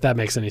happen, if that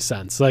makes any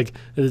sense. Like,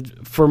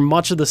 for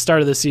much of the start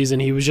of the season,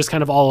 he was just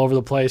kind of all over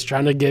the place,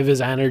 trying to give his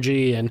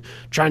energy and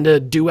trying to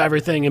do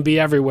everything and be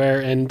everywhere,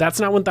 and that's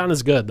not when Thon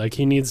is good. Like,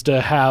 he needs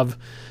to have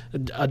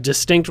a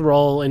distinct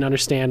role and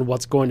understand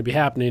what's going to be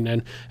happening,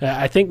 and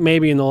I think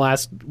maybe in the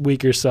last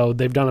week or so,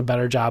 they've done a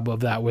better job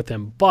of that with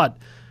him, but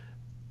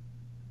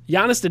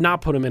Giannis did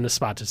not put him in a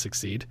spot to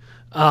succeed.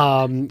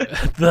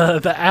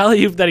 The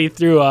alley-oop that he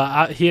threw,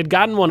 he had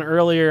gotten one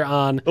earlier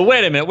on. But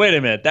wait a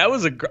minute. That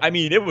was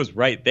it was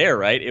right there,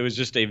 right? It was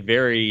just a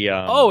very.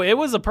 It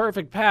was a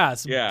perfect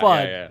pass.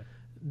 Yeah.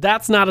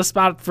 That's not a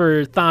spot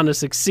for Thon to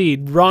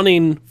succeed.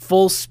 Running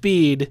full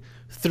speed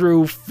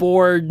through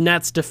 4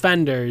 Nets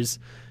defenders.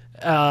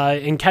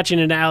 And catching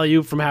an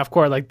alley-oop from half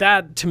court, like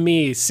that to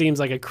me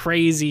seems like a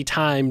crazy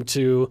time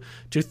to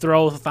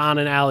throw Thon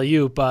an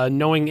alley-oop.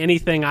 Knowing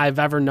anything I've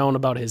ever known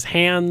about his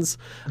hands,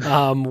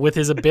 with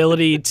his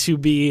ability to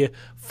be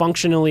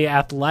functionally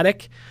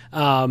athletic,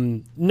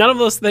 none of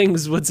those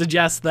things would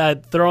suggest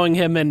that throwing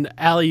him an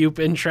alley-oop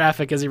in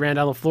traffic as he ran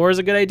down the floor is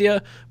a good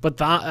idea. But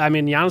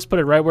Giannis put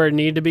it right where it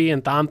needed to be,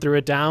 and Thon threw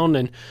it down.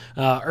 And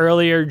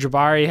earlier,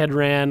 Jabari had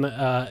ran.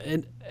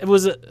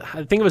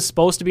 I think it was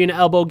supposed to be an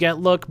elbow get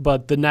look,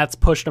 but the Nets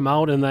pushed him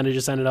out, and then it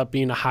just ended up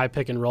being a high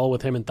pick and roll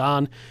with him and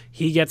Thon.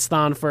 He gets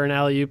Thon for an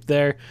alley-oop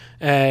there.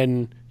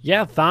 And,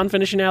 yeah, Thon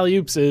finishing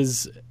alley-oops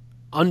is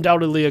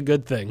undoubtedly a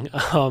good thing.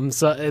 And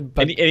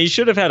he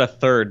should have had a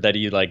third that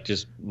he,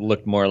 just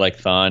looked more like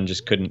Thon,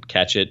 just couldn't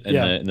catch it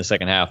in the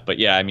second half. But,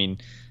 yeah,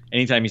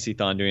 anytime you see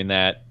Thon doing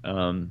that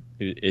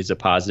is a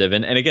positive.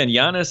 And again,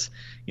 Giannis,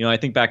 I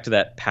think back to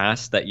that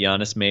pass that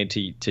Giannis made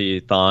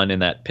to Thon in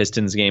that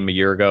Pistons game a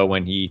year ago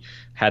when he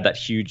had that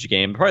huge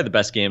game, probably the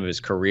best game of his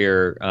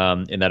career,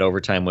 in that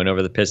overtime win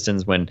over the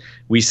Pistons. When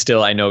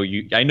I know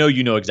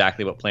you know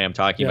exactly what play I'm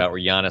talking about,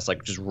 where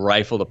Giannis just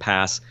rifled a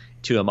pass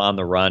to him on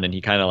the run, and he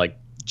kind of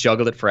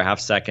juggled it for a half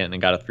second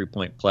and got a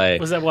 3-point play.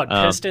 Was that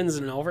Pistons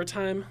in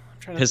overtime?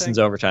 Pistons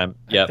overtime.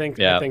 Yeah, I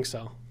think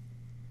so.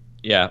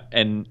 Yeah,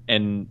 and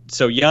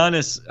so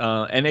Giannis,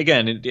 and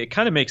again, it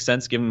kind of makes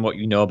sense given what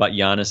you know about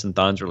Giannis and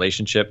Thon's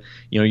relationship.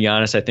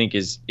 Giannis, I think,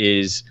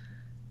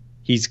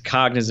 he's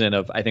cognizant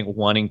of, I think,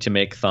 wanting to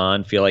make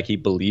Thon feel like he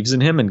believes in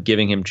him and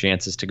giving him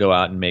chances to go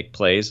out and make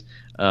plays.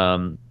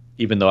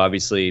 Even though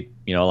obviously,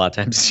 a lot of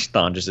times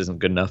Thon just isn't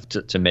good enough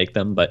to make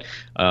them. But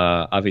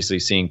obviously,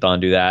 seeing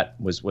Thon do that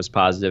was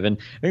positive. And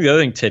I think the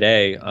other thing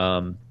today,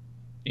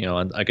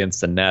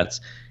 against the Nets,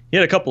 he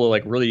had a couple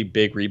of really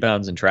big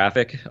rebounds in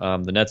traffic.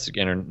 The Nets,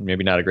 again, are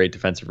maybe not a great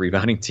defensive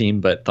rebounding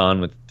team, but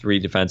Thon with 3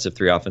 defensive,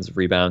 3 offensive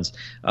rebounds.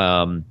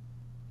 Had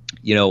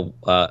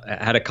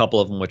a couple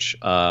of them which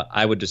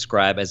I would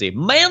describe as a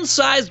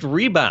man-sized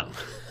rebound.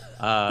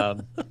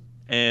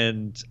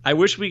 And I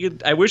wish we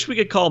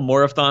could call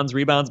more of Thon's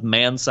rebounds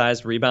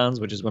man-sized rebounds,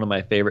 which is one of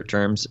my favorite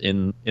terms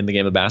in the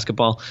game of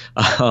basketball.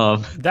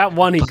 That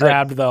one he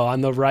grabbed though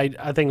on the right,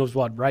 I think it was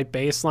right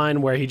baseline,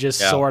 where he just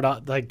soared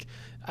up.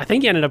 I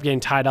think he ended up getting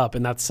tied up,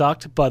 and that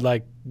sucked.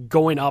 But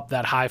going up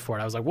that high for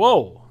it, I was like,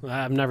 "Whoa!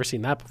 I've never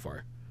seen that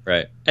before."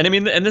 Right, and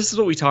and this is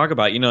what we talk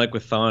about.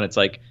 With Thon, it's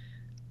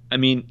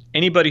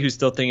anybody who's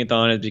still thinking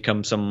Thon has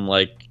become some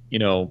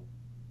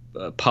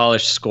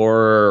polished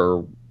scorer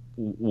or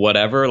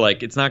whatever.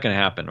 It's not going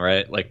to happen,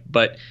 right?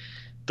 But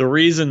the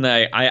reason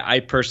that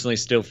I personally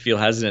still feel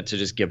hesitant to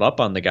just give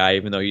up on the guy,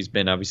 even though he's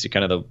been obviously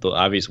kind of the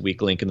obvious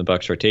weak link in the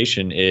Bucks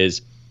rotation,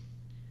 is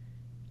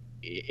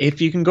if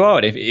you can go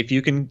out, if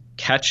you can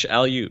catch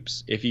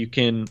alley-oops, if you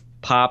can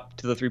pop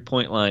to the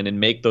 3-point line and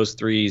make those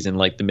threes in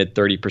the mid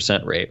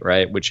 30% rate,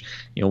 right? Which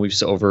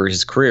we've over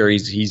his career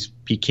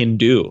he can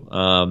do.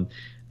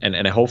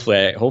 And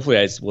hopefully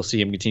we'll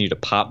see him continue to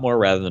pop more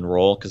rather than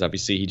roll, because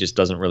obviously he just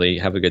doesn't really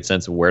have a good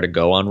sense of where to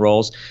go on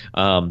rolls.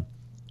 And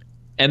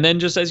then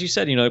just as you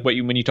said,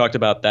 when you talked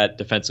about that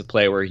defensive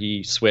play where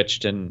he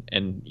switched and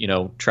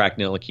tracked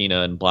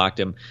Ntilikina and blocked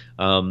him,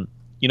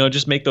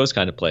 just make those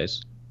kind of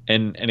plays.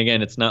 And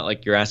again, it's not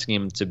like you're asking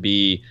him to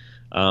be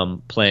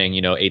playing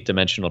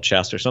 8-dimensional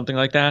chess or something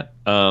like that.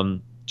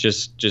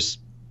 Just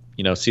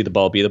see the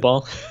ball, be the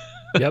ball.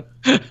 Yep.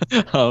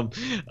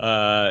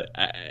 I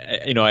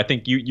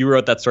think you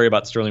wrote that story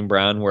about Sterling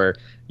Brown where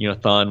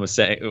Thon was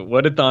saying,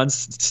 what did Thon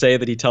say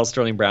that he tells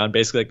Sterling Brown?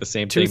 Basically the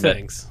same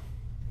thing.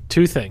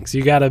 Two things.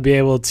 You got to be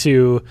able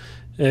to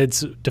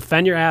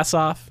defend your ass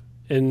off.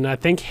 And I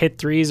think hit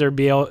threes or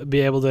be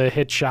able to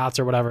hit shots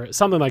or whatever,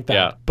 something like that.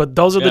 Yeah. But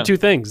those are the two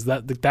things.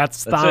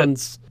 That's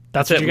Thon's.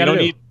 That's what you got to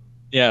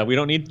do. We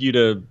don't need you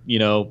to,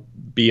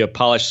 be a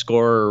polished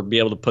scorer or be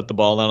able to put the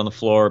ball down on the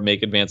floor,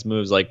 make advanced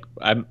moves.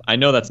 I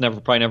know that's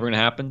probably never going to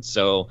happen.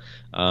 So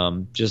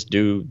just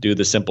do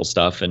the simple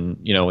stuff. And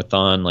with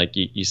Thon,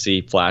 you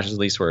see flashes at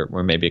least where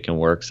maybe it can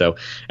work. So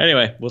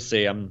anyway, we'll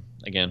see. I'm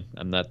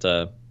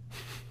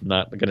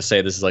not going to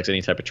say this is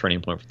any type of turning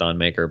point for Thon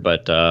Maker,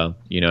 but I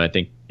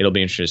think it'll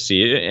be interesting to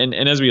see. And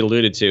as we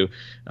alluded to,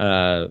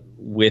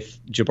 with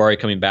Jabari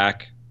coming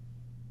back,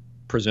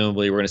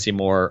 presumably we're going to see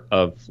more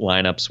of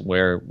lineups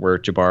where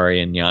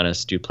Jabari and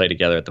Giannis do play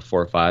together at the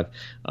 4 or 5.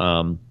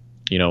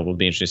 we'll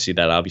be interested to see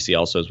that. Obviously,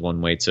 also as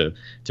one way to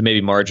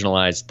maybe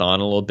marginalize Thon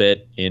a little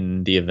bit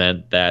in the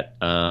event that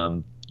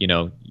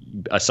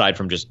aside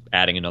from just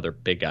adding another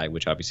big guy,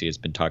 which obviously has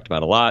been talked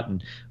about a lot,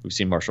 and we've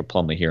seen Marshall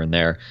Plumlee here and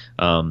there.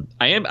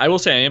 I will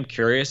say I am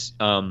curious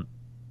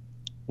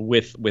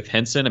with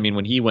Henson. I mean,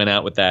 when he went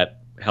out with that,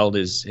 held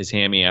his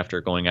hammy after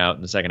going out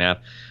in the second half,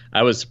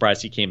 I was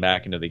surprised he came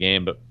back into the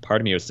game. But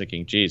part of me was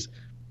thinking, geez,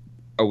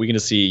 are we going to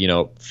see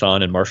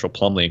Thon and Marshall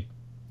Plumlee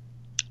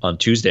on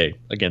Tuesday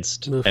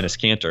against Enes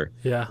Kanter?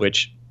 Yeah.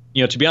 Which,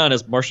 to be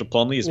honest, Marshall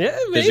Plumlee is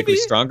physically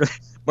stronger.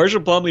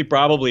 Marshall Plumlee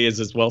probably is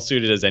as well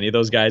suited as any of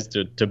those guys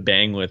to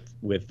bang with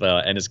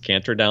Enes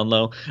Kanter down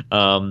low.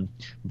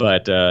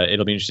 But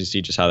it'll be interesting to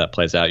see just how that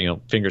plays out.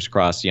 Fingers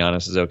crossed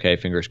Giannis is okay.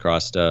 Fingers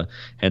crossed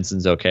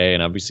Henson's okay.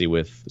 And obviously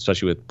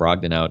especially with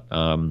Brogdon out,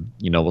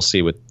 we'll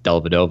see with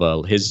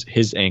Dellavedova.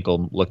 His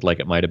ankle looked like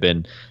it might have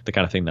been the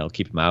kind of thing that'll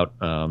keep him out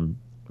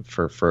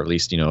for at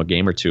least a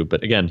game or two.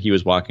 But again, he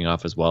was walking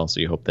off as well, so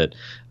you hope that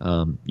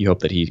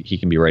he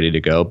can be ready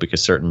to go,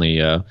 because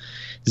certainly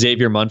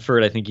Xavier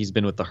Munford, I think he's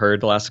been with the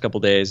Herd the last couple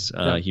of days.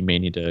 He may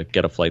need to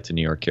get a flight to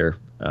New York here.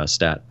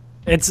 Stat.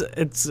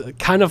 It's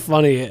kind of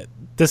funny.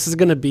 This is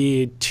going to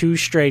be 2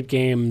 straight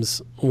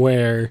games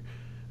or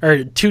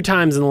 2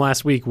 times in the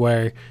last week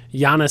where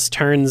Giannis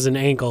turns an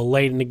ankle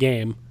late in the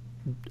game.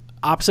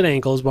 Opposite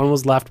ankles, one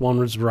was left, one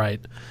was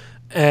right,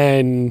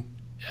 and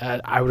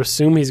I would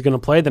assume he's going to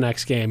play the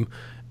next game.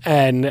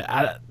 And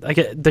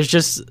there's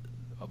just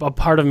a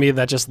part of me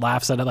that just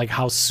laughs at it, like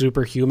how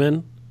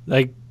superhuman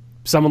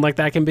someone like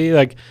that can be.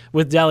 Like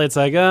with Delly, it's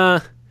like,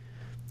 I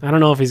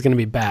don't know if he's going to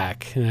be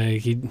back.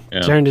 He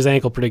turned his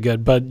ankle pretty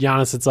good, but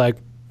Giannis, it's like,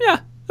 yeah,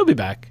 he'll be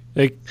back.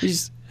 Like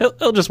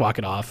he'll just walk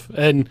it off.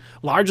 And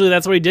largely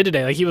that's what he did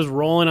today. Like he was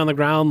rolling on the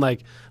ground,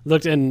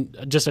 looked in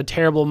just a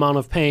terrible amount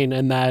of pain,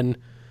 and then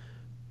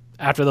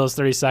after those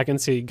 30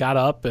 seconds, he got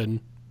up and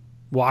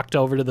walked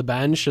over to the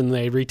bench, and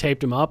they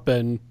retaped him up,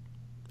 and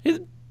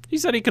he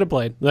said he could have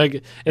played.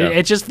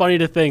 It's just funny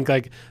to think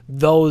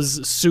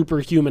those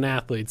superhuman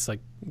athletes,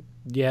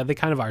 they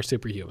kind of are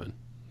superhuman.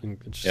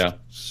 It's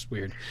just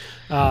weird.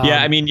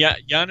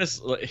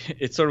 Giannis,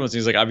 it's sort of one of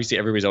things, obviously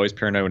everybody's always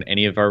paranoid when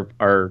any of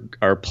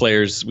our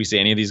players, we see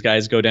any of these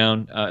guys go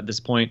down at this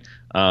point.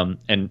 And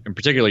in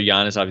particular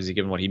Giannis, obviously,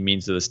 given what he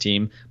means to this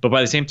team. But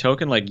by the same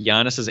token,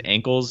 Giannis's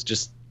ankles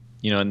just,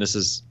 and this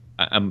is,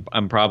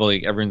 I'm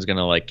probably, everyone's going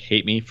to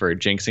hate me for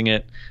jinxing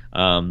it.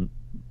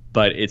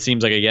 But it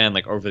seems again,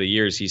 over the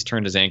years, he's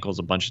turned his ankles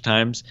a bunch of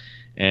times.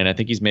 And I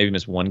think he's maybe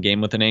missed one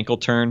game with an ankle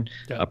turn,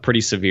 a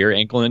pretty severe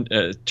ankle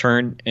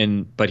turn.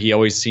 But he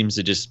always seems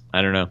to just,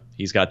 I don't know,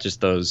 he's got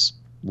just those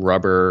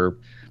rubber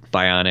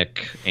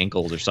bionic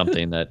ankles or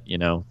something that,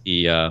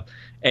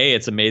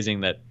 it's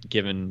amazing that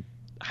given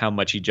how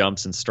much he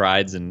jumps and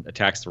strides and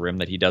attacks the rim,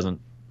 that he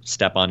doesn't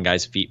step on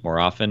guys' feet more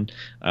often.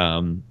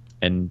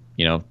 And,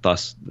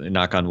 thus,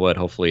 knock on wood,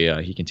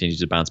 hopefully he continues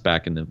to bounce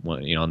back on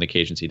the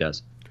occasions he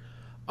does.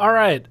 All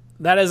right.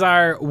 That is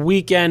our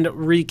weekend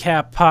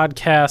recap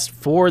podcast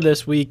for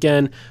this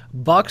weekend.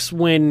 Bucks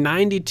win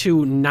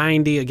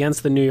 92-90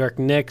 against the New York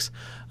Knicks.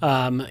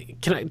 Do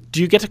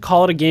you get to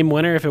call it a game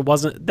winner if it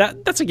wasn't?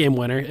 That's a game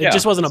winner. It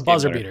just wasn't a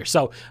buzzer beater.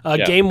 So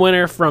game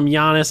winner from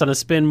Giannis on a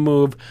spin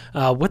move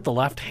with the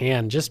left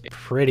hand, just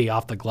pretty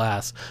off the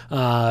glass.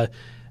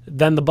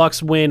 Then the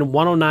Bucks win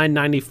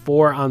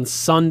 109-94 on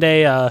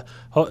Sunday. I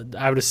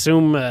would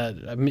assume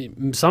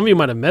some of you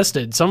might have missed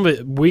it. Some of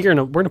it we're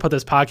gonna put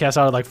this podcast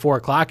out at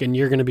 4:00, and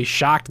you're gonna be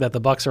shocked that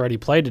the Bucks already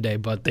played today,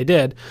 but they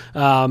did,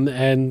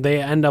 and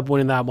they end up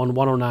winning that one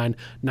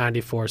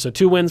 109-94. So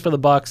 2 wins for the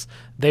Bucks.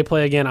 They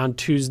play again on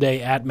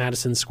Tuesday at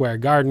Madison Square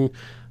Garden.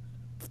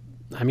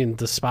 I mean,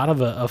 the spot of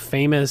a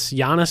famous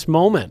Giannis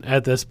moment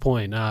at this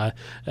point. A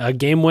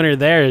game winner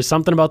there is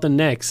something about the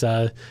Knicks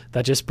that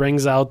just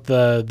brings out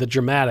the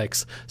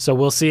dramatics. So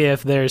we'll see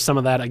if there's some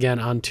of that again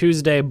on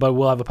Tuesday, but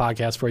we'll have a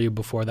podcast for you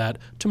before that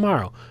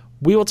tomorrow.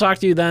 We will talk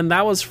to you then.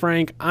 That was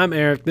Frank. I'm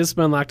Eric. This has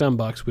been Locked On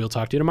Bucks. We'll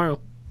talk to you tomorrow.